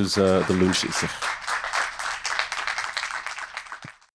klaarstaan, dus de lunch is er.